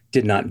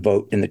did not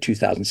vote in the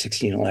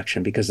 2016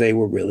 election because they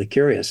were really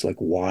curious, like,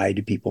 why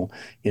do people,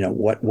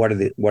 what are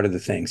the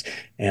things?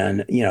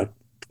 And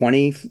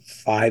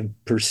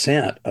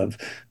 25% of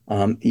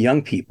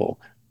young people,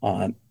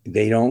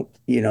 they don't,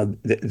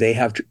 they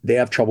have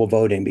trouble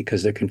voting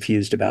because they're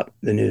confused about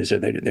the news, or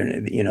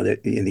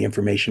the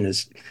information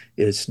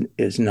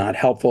is not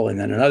helpful. And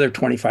then another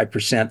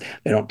 25%,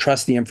 they don't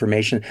trust the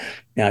information.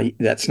 Now,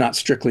 that's not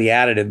strictly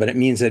additive, but it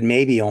means that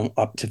maybe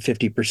up to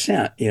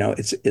 50%,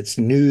 it's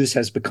news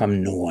has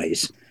become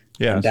noise.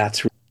 Yeah, and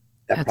that's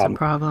a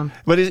problem.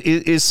 But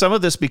is some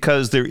of this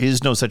because there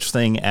is no such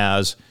thing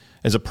as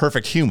a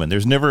perfect human?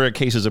 There's never a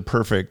case as a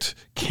perfect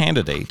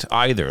candidate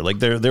either. Like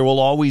there will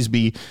always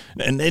be,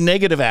 and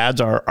negative ads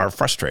are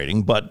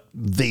frustrating, but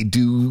they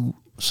do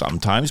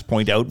sometimes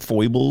point out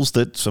foibles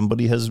that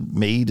somebody has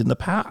made in the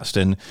past.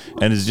 And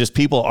it's just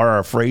people are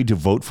afraid to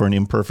vote for an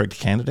imperfect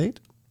candidate.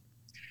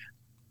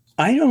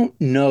 I don't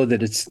know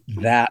that it's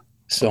that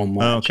so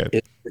much. Oh,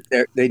 okay.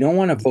 They don't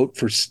want to vote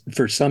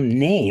for some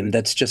name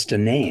that's just a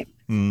name.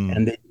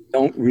 And they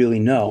don't really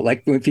know.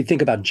 Like, if you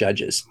think about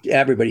judges,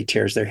 everybody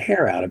tears their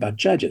hair out about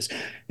judges.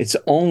 It's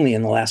only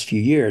in the last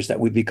few years that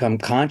we've become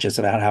conscious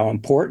about how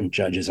important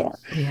judges are.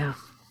 Yeah.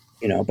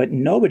 But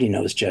nobody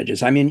knows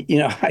judges. I mean,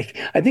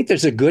 I think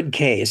there's a good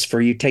case for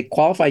you take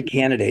qualified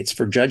candidates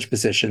for judge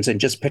positions and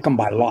just pick them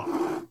by law,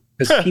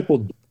 because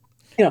people,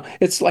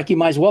 it's like you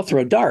might as well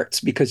throw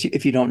darts, because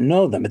if you don't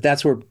know them. But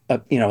that's where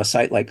a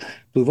site like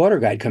Blue Voter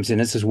Guide comes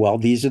in and says, well,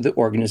 these are the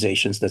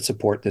organizations that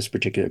support this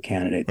particular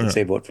candidate, that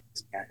say vote for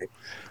this candidate.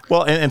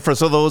 Well, and for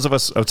those of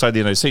us outside the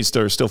United States,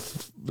 they're still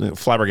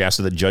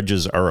flabbergasted that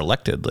judges are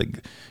elected.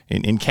 Like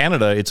in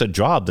Canada, it's a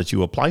job that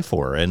you apply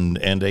for, and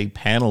a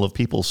panel of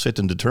people sit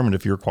and determine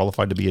if you're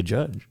qualified to be a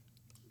judge.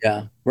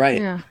 Yeah, right.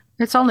 Yeah,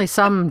 it's only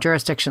some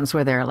jurisdictions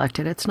where they're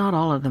elected. It's not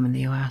all of them in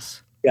the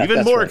U.S. Yeah,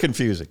 even more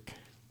confusing.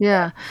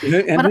 Yeah.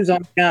 And who's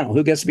on the panel?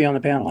 Who gets to be on the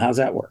panel? How's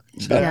that work?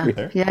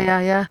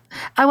 Yeah.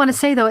 I want to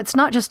say, though, it's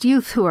not just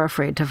youth who are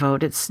afraid to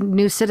vote. It's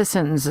new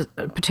citizens,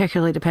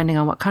 particularly depending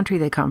on what country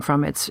they come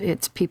from.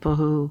 It's people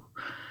who,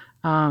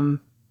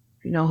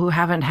 who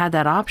haven't had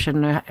that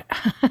option.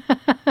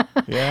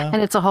 Yeah.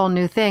 And it's a whole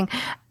new thing.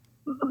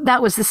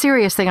 That was the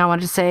serious thing I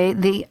wanted to say.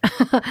 The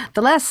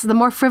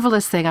more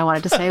frivolous thing I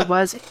wanted to say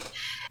was,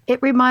 it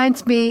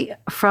reminds me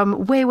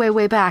from way, way,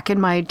 way back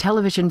in my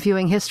television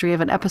viewing history of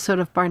an episode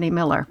of Barney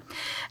Miller.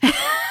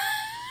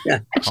 Yeah.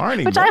 Which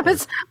I'm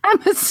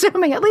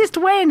assuming at least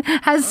Wayne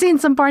has seen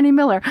some Barney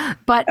Miller,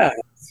 but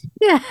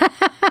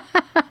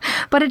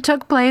but it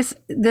took place,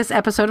 this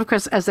episode, of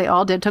course, as they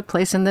all did, took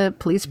place in the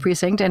police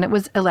precinct, and it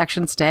was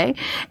elections day.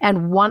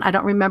 And I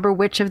don't remember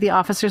which of the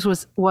officers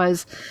was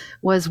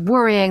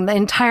worrying the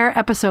entire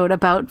episode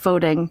about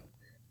voting,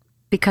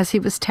 because he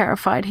was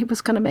terrified he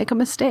was going to make a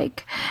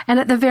mistake. And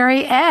at the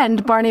very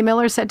end, Barney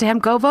Miller said to him,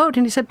 "Go vote."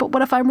 And he said, "But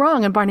what if I'm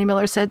wrong?" And Barney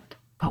Miller said,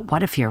 "But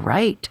what if you're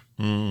right?"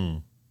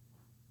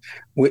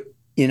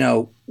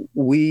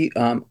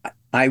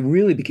 I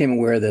really became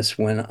aware of this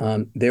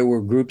when there were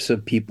groups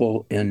of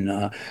people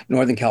in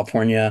Northern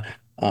California,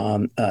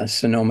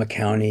 Sonoma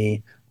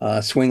County.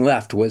 Swing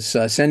Left was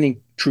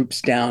sending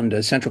troops down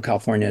to Central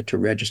California to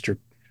register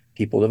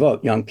people to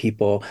vote, young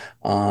people,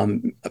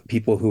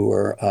 people who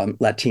were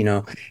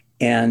Latino.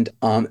 And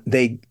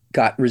they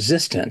got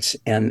resistance.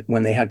 And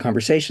when they had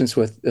conversations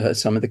with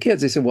some of the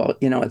kids, they said, well,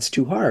 it's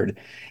too hard.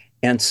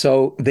 And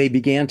so they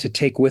began to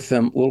take with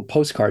them little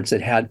postcards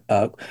that had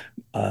a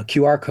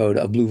QR code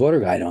of Blue Voter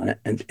Guide on it,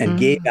 and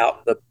gave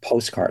out the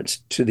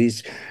postcards to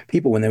these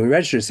people when they would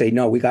register, to say,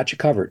 no, we got you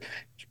covered.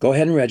 go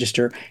ahead and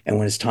register. And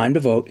when it's time to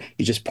vote,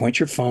 you just point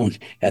your phone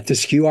at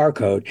this QR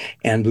code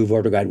and Blue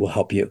Voter Guide will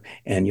help you.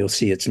 And you'll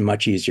see it's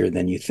much easier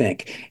than you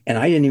think. And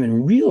I didn't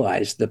even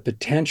realize the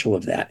potential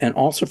of that. And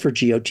also for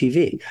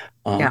GOTV.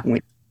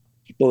 When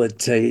people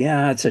would say,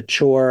 yeah, it's a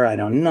chore. I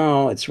don't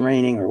know. It's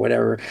raining or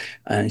whatever.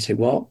 And I say,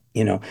 well,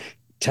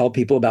 tell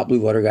people about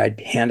Blue Voter Guide,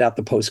 hand out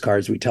the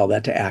postcards. We tell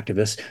that to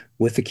activists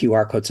with the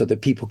QR code so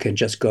that people can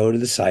just go to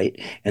the site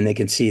and they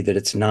can see that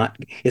it's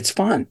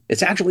fun.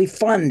 It's actually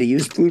fun to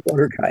use Blue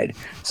Voter Guide.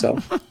 So,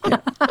 yeah.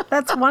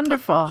 That's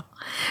wonderful.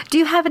 Do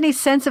you have any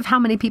sense of how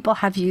many people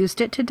have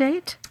used it to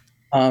date?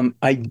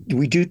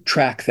 We do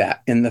track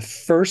that. In the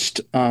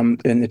first, in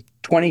the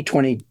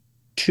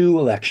 2022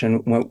 election,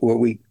 where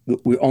we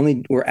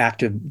only were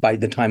active by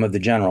the time of the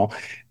general,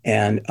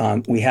 and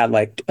we had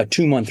like a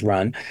 2-month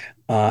run.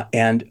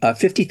 And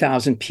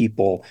 50,000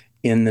 people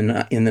in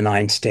the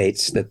 9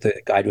 states that the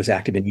guide was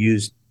active in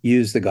used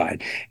the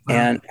guide. Wow.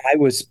 And I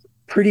was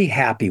pretty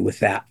happy with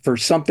that for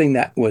something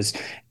that was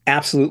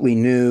absolutely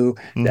new,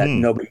 that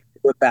nobody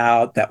knew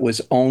about, that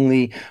was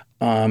only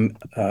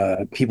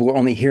people were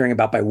only hearing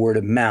about by word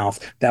of mouth.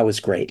 That was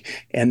great.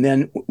 And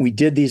then we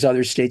did these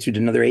other states. We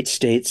did another 8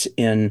 states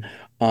in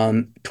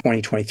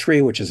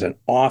 2023, which is an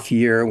off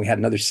year. We had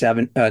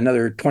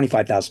another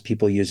 25,000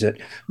 people use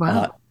it.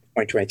 Wow.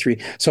 2023.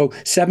 So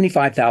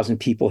 75,000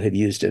 people have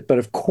used it. But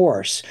of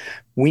course,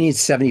 we need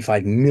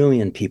 75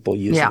 million people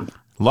using it.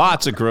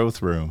 Lots of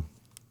growth room.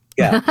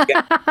 Yeah.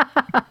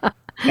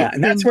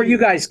 And that's where you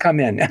guys come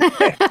in.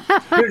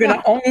 You're going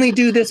to only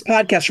do this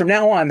podcast from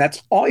now on.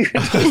 That's all you're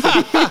going to do.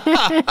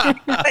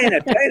 Play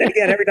it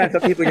again every time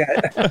some people get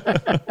it.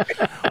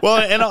 Well,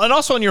 and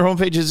also on your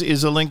homepage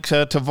is a link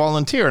to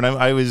volunteer. And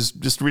I was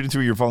just reading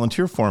through your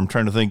volunteer form,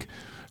 trying to think,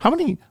 how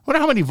many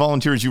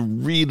volunteers you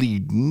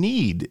really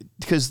need?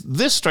 Because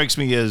this strikes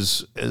me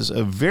as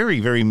a very,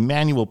 very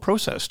manual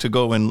process to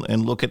go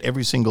and look at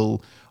every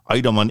single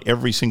item on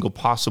every single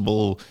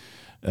possible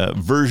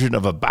version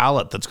of a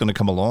ballot that's going to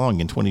come along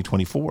in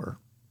 2024.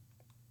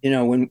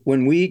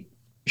 When we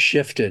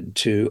shifted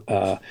to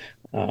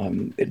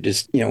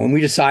when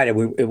we decided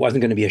it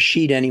wasn't going to be a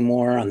sheet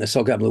anymore on the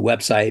SoCal Blue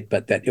website,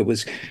 but that it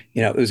was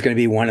going to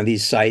be one of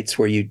these sites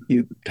where you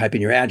type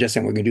in your address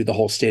and we're going to do the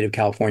whole state of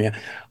California.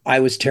 I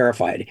was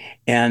terrified.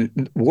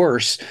 And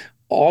worse,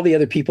 all the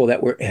other people that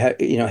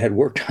had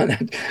worked on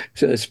that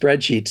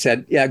spreadsheet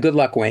said, yeah, good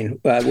luck, Wayne.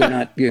 We're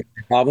not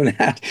involved in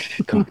that.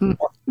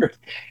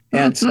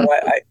 And so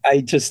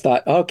I just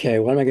thought, okay,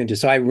 what am I going to do?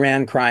 So I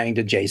ran crying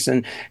to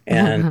Jason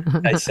and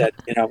I said,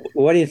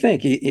 what do you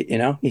think?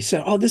 He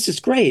said, oh, this is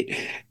great.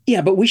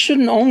 Yeah, but we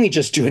shouldn't only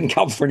just do it in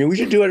California. We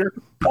should do it in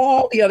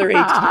all the other 8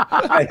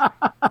 states.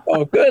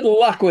 Oh, good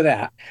luck with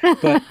that.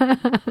 But,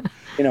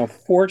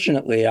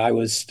 fortunately, I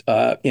was,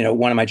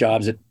 one of my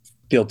jobs at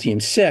Field Team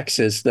 6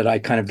 is that I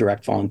kind of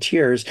direct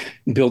volunteers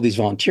and build these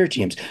volunteer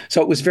teams.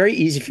 So it was very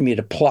easy for me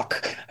to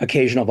pluck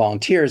occasional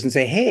volunteers and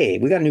say, hey,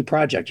 we got a new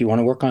project. You want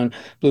to work on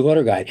Blue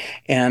Voter Guide?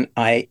 And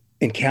I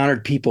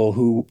encountered people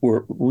who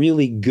were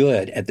really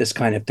good at this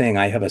kind of thing.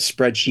 I have a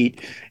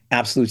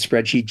absolute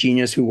spreadsheet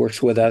genius who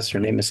works with us. Her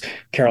name is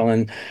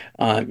Carolyn.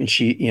 And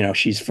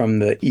she's from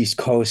the East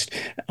Coast.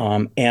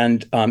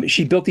 And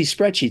she built these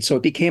spreadsheets. So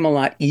it became a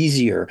lot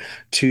easier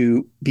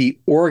to be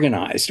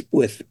organized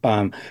with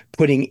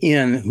putting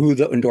in who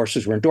the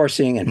endorsers were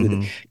endorsing and who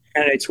the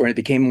candidates were. And it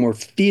became more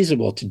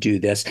feasible to do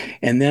this.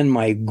 And then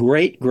my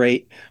great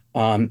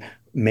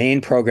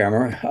main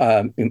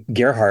programmer,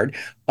 Gerhard,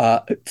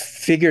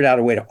 figured out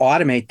a way to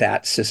automate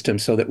that system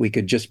so that we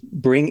could just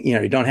bring,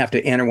 you don't have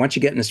to enter. Once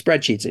you get in the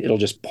spreadsheets, it'll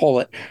just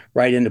pull it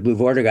right into Blue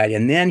Voter Guide.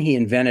 And then he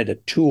invented a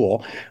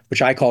tool,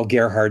 which I call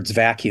Gerhard's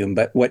vacuum,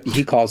 but what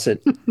he calls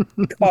it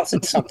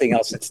something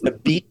else. It's the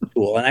BEAT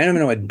tool. And I don't even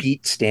know what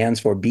BEAT stands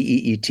for,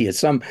 BEET. It's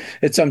some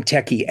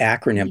techie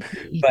acronym,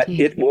 but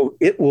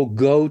it will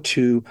go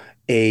to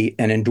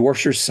an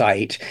endorser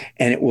site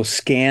and it will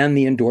scan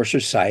the endorser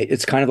site.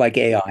 It's kind of like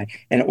AI,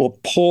 and it will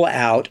pull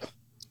out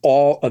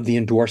all of the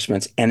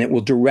endorsements and it will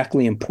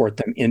directly import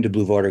them into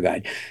Blue Voter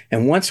Guide.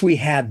 And once we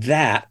had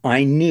that,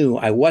 I knew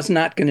I was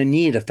not going to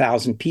need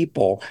 1,000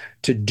 people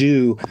to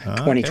do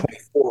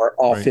 2024,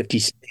 all 50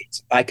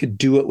 states. I could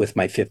do it with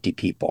my 50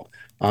 people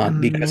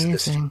because of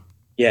this.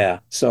 Yeah.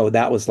 So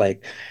that was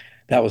like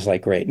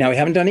great. Now we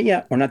haven't done it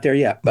yet. We're not there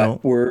yet,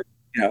 but we're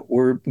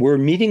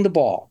meeting the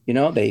ball.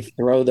 They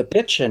throw the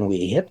pitch and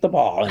we hit the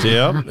ball.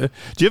 Yeah. Do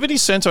you have any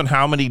sense on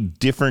how many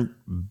different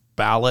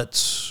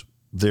ballots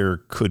there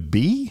could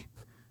be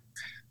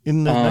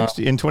in the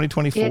in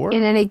 2024?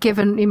 In any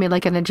given, you mean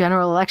like in a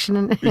general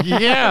election?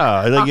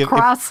 Yeah.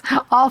 Across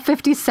all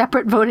 50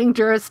 separate voting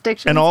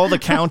jurisdictions. And all the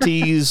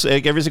counties,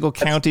 every single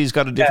county's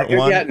got a different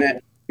one. Getting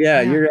it.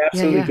 Yeah, you're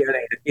absolutely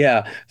getting it.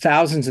 Yeah.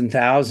 Thousands and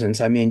thousands.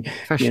 I mean,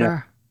 for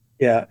sure.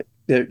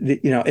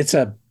 It's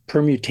a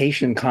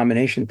permutation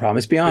combination problem.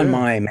 It's beyond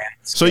my math.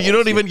 So you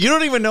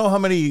don't even know how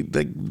many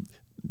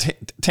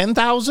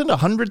 10,000,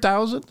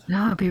 100,000?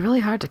 No, it'd be really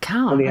hard to I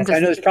count. mean, I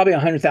know there's probably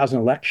 100,000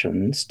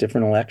 elections,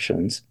 different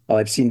elections. Well,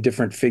 I've seen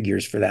different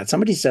figures for that.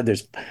 Somebody said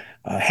there's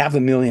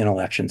 500,000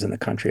 elections in the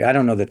country. I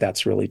don't know that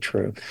that's really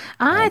true.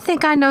 I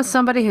think I know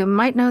somebody who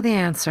might know the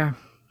answer.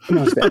 Who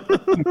knows that?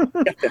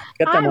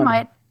 Get them I on.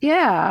 might,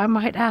 yeah, I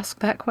might ask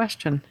that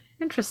question.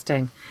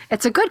 Interesting.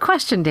 It's a good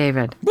question,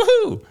 David.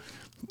 Woohoo!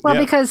 Well,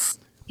 Yeah. because,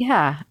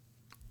 yeah,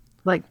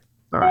 like,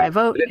 or I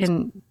vote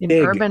in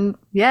big. urban,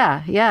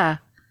 yeah,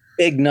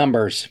 Big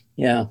numbers.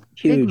 Yeah,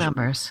 big huge.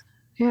 numbers.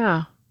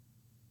 Yeah.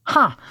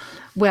 Huh.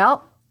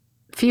 Well,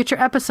 future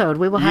episode,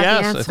 we will have the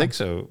Yes, answer. I think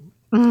so.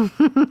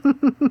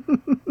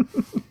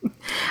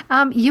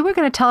 You were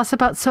going to tell us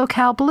about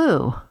SoCal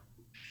Blue.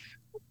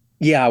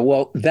 Yeah,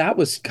 well, that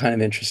was kind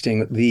of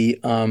interesting.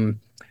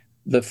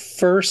 The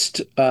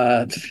first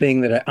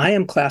thing that I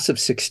am class of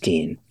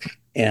 16,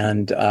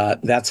 and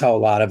that's how a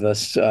lot of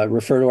us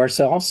refer to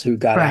ourselves who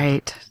got out.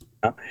 Right.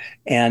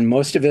 And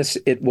most of us,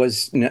 it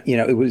was, there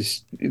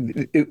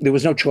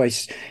was no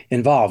choice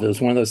involved. It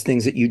was one of those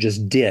things that you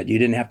just did. You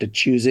didn't have to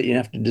choose it. You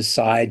didn't have to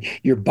decide.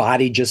 Your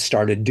body just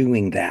started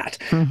doing that.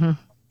 Mm-hmm.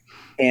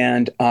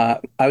 And I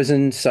was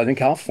in Southern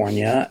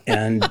California,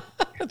 and I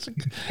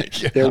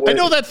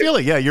know that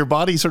feeling. Yeah, your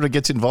body sort of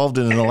gets involved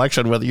in an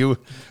election, whether your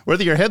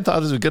head thought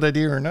it was a good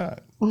idea or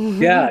not.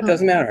 yeah, it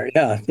doesn't matter.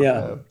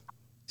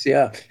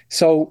 Yeah.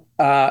 So,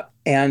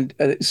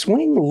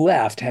 Swing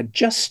Left had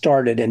just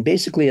started, and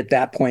basically at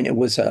that point it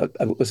was a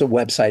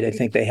website. I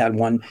think they had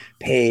one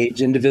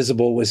page.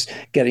 Indivisible was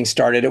getting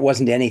started. It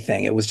wasn't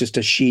anything. It was just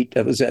a sheet.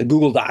 It was a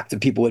Google Doc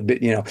that people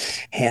would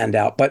hand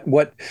out. But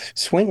what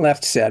Swing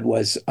Left said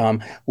was, there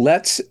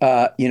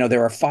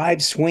are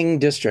 5 swing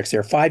districts. There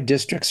are 5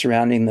 districts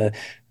surrounding the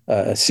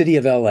city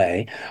of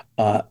LA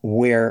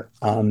where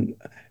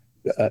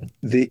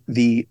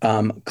the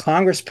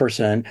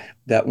congressperson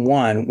that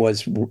won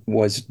was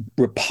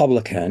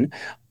Republican,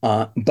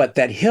 but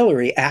that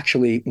Hillary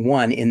actually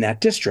won in that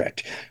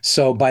district.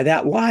 So by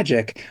that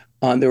logic,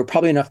 there were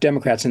probably enough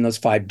Democrats in those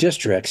 5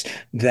 districts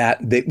that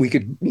we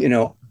could,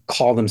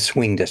 call them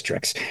swing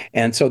districts.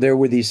 And so there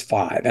were these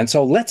 5. And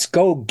so let's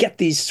go get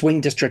these swing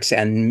districts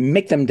and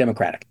make them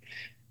Democratic.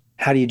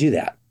 How do you do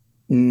that?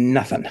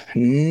 Nothing.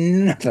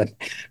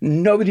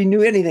 Nobody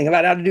knew anything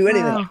about how to do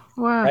anything.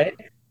 Wow. Right?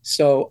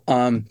 So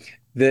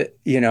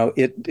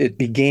it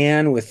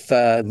began with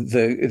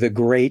the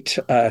great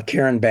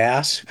Karen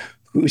Bass,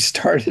 who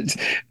started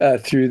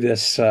through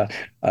this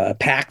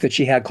PAC that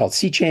she had called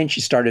Sea Change.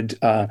 She started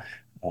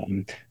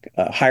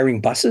hiring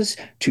buses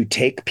to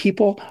take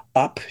people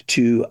up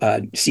to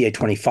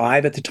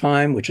CA25 at the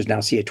time, which is now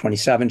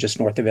CA27, just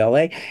north of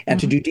LA, and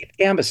to do deep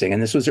canvassing.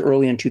 And this was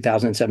early in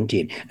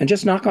 2017. And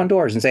just knock on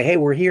doors and say, hey,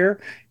 we're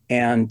here,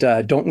 and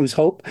don't lose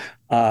hope.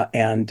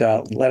 And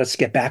let us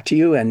get back to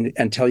you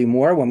and tell you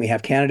more when we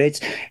have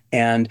candidates.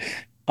 And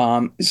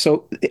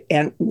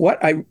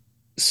what I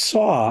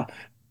saw,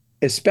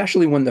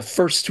 especially when the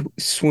first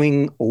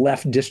swing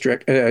left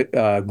district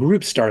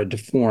group started to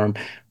form,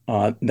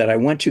 that I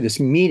went to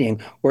this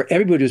meeting where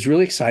everybody was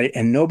really excited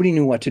and nobody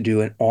knew what to do,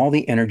 and all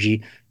the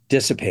energy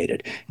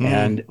dissipated.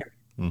 And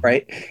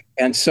right.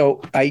 And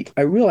so I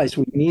realized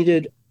we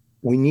needed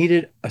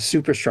a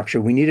superstructure.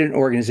 We needed an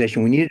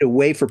organization. We needed a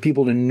way for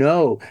people to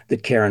know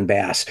that Karen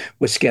Bass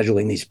was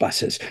scheduling these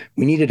buses.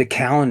 We needed a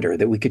calendar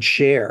that we could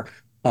share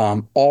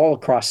all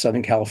across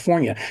Southern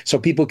California, so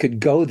people could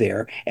go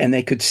there and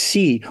they could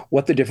see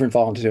what the different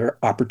volunteer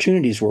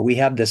opportunities were. We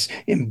had this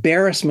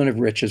embarrassment of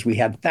riches. We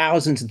had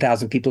thousands and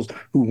thousands of people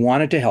who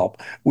wanted to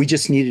help. We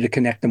just needed to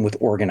connect them with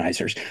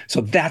organizers.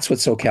 So that's what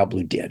SoCal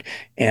Blue did.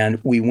 And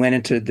we went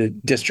into the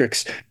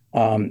districts,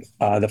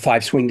 the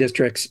 5 swing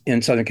districts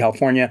in Southern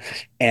California,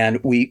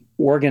 and we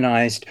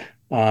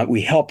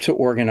helped to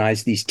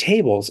organize these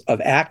tables of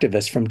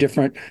activists from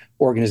different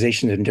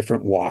organizations and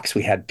different walks.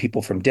 We had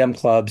people from Dem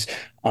clubs,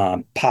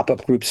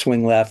 pop-up group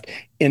Swing Left,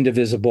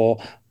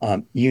 Indivisible,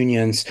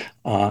 unions,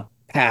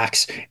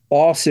 PACs,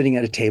 all sitting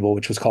at a table,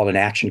 which was called an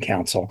action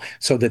council,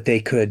 so that they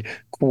could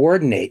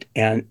coordinate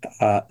and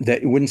that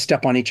wouldn't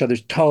step on each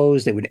other's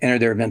toes. They would enter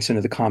their events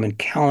into the common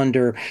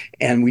calendar.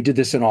 And we did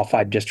this in all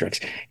 5 districts.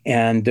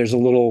 And there's a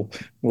little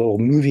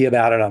movie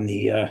about it on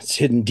the it's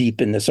hidden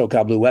deep in the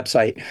SoCal Blue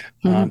website.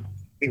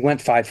 We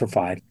went 5 for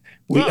 5.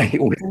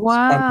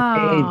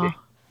 Wow.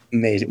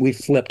 Amazing. We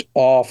flipped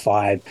all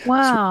 5.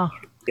 Wow.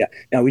 Yeah.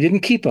 Now, we didn't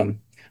keep them.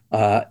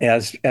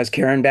 As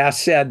Karen Bass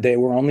said, they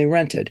were only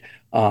rented.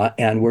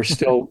 And we're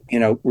still,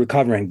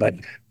 recovering, but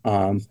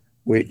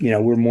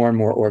we're more and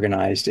more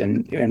organized.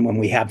 And when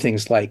we have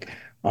things like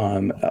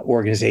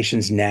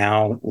organizations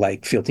now,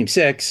 like Field Team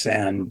 6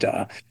 and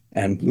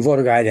Blue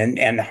Voter Guide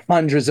and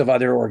hundreds of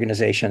other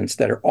organizations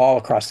that are all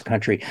across the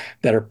country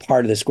that are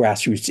part of this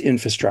grassroots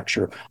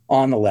infrastructure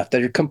on the left,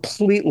 that are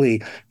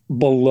completely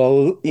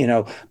below,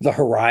 the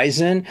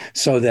horizon,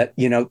 so that,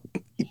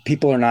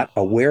 people are not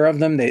aware of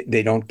them.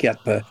 They don't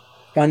get the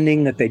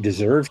funding that they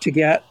deserve to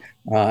get.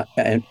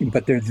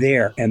 But they're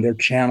there and they're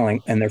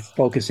channeling and they're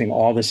focusing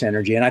all this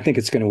energy. And I think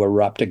it's going to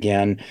erupt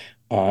again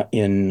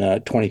in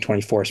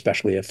 2024,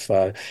 especially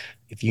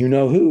if you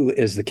know who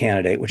is the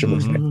candidate, which it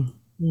looks like.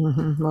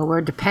 Well,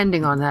 we're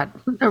depending on that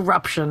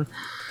eruption.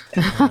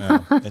 Yeah,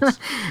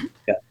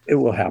 it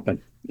will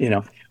happen.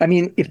 I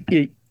mean,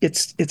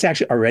 it's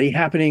actually already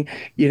happening.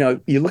 You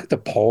look at the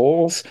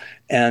polls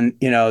and,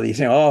 you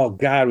say, oh,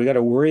 God, we got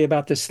to worry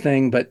about this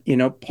thing. But,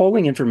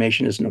 polling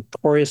information is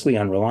notoriously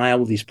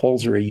unreliable. These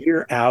polls are a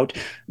year out.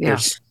 Yeah.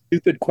 There's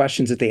stupid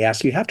questions that they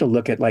ask. You have to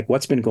look at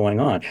what's been going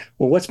on.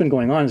 Well, what's been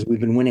going on is we've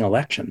been winning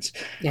elections.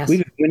 Yes. We've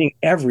been winning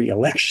every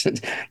election.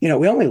 We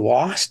only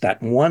lost that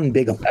one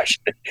big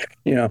election,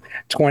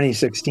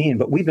 2016,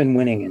 but we've been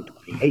winning in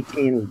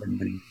 2018. We've been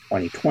winning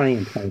 2020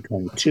 and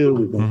 2022.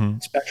 We've been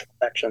special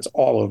elections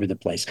all over the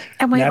place.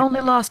 And we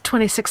only lost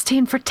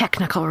 2016 for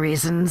technical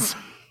reasons.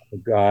 Oh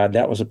God,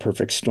 that was a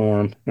perfect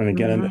storm. I'm going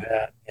to get into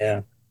that.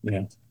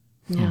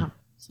 Yeah.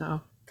 So,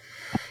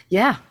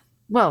 yeah.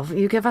 Well,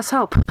 you give us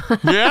hope.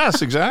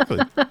 Yes, exactly.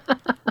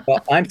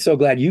 Well, I'm so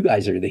glad you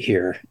guys are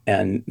here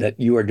and that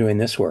you are doing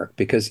this work,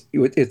 because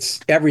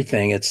it's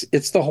everything.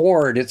 It's the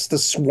horde. It's the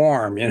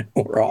swarm.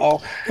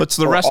 It's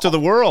the rest of the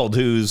world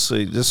who's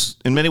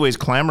just in many ways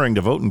clamoring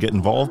to vote and get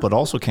involved, but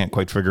also can't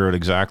quite figure out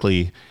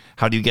exactly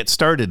how do you get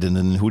started and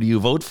then who do you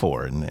vote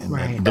for. And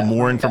the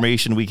more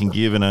information we can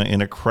give in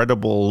a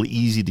credible,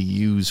 easy to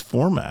use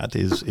format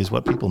is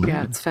what people need.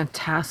 Yeah, it's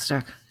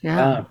fantastic.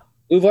 Yeah.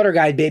 Blue Voter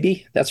Guide,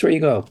 baby. That's where you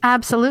go.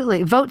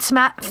 Absolutely. Vote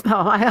smart.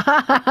 Oh,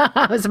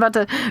 I was about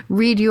to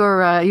read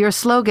your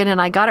slogan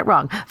and I got it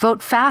wrong.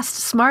 Vote fast,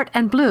 smart,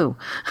 and blue.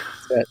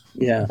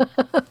 Yeah.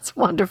 That's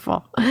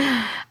wonderful.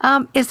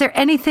 Is there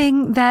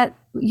anything that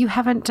you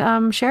haven't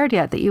shared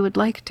yet that you would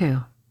like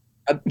to?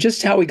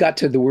 Just how we got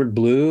to the word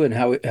blue and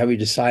how we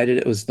decided.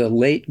 It was the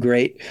late,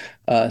 great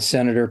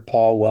Senator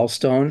Paul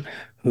Wellstone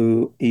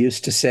who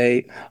used to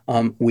say,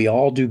 we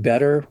all do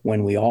better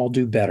when we all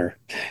do better.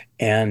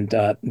 And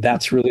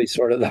that's really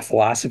sort of the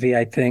philosophy,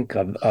 I think,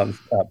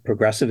 of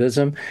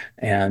progressivism.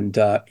 And,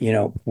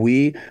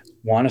 we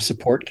want to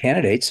support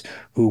candidates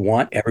who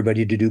want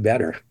everybody to do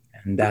better.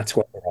 And that's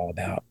what we're all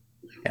about.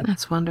 Yeah.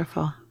 That's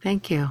wonderful.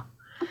 Thank you.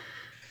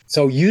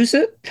 So use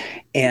it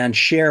and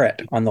share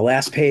it. On the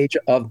last page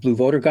of Blue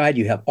Voter Guide,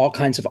 you have all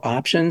kinds of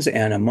options.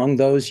 And among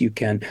those, you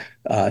can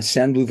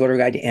send Blue Voter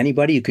Guide to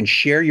anybody. You can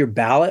share your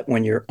ballot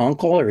when your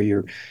uncle or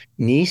your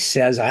niece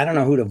says, I don't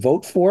know who to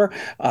vote for.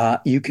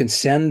 You can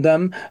send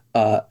them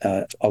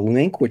a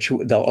link, which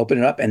they'll open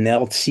it up and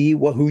they'll see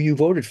who you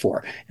voted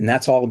for. And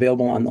that's all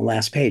available on the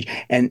last page.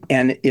 And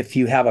if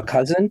you have a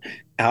cousin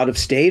out of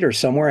state or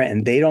somewhere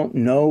and they don't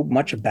know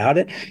much about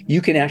it,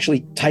 you can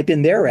actually type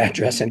in their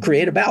address and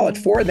create a ballot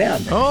for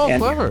them. Oh,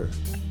 clever.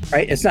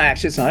 Right? It's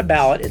not a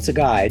ballot, it's a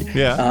guide.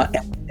 Yeah.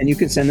 And you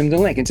can send them the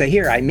link and say,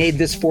 here, I made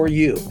this for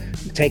you.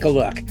 Take a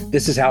look.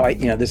 This is how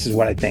this is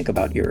what I think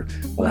about your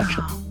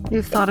election. Wow.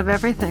 You've thought of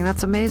everything.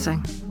 That's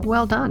amazing.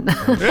 Well done.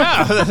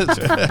 Yeah.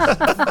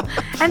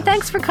 And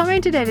thanks for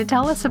coming today to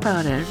tell us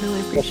about it. I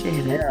really appreciate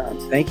it. Yeah.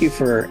 Thank you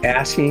for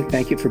asking.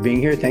 Thank you for being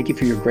here. Thank you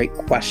for your great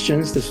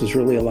questions. This was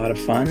really a lot of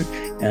fun.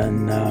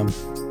 And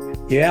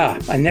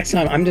and next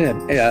time I'm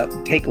going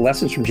to take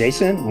lessons from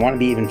Jason. Want to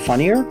be even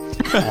funnier.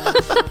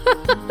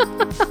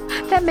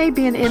 That may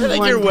be an inborn. I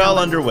think you're well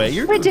underway.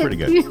 You're doing pretty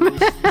good.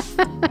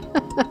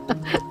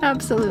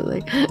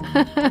 Absolutely.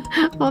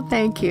 Well,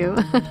 thank you.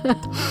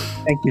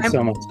 Thank you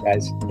so much,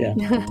 guys. Yeah.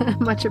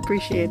 Much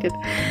appreciated.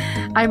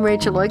 I'm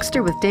Rachel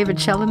Oikster with David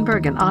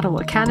Schellenberg in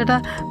Ottawa,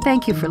 Canada.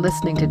 Thank you for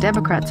listening to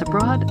Democrats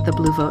Abroad, the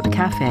Blue Vote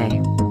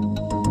Cafe.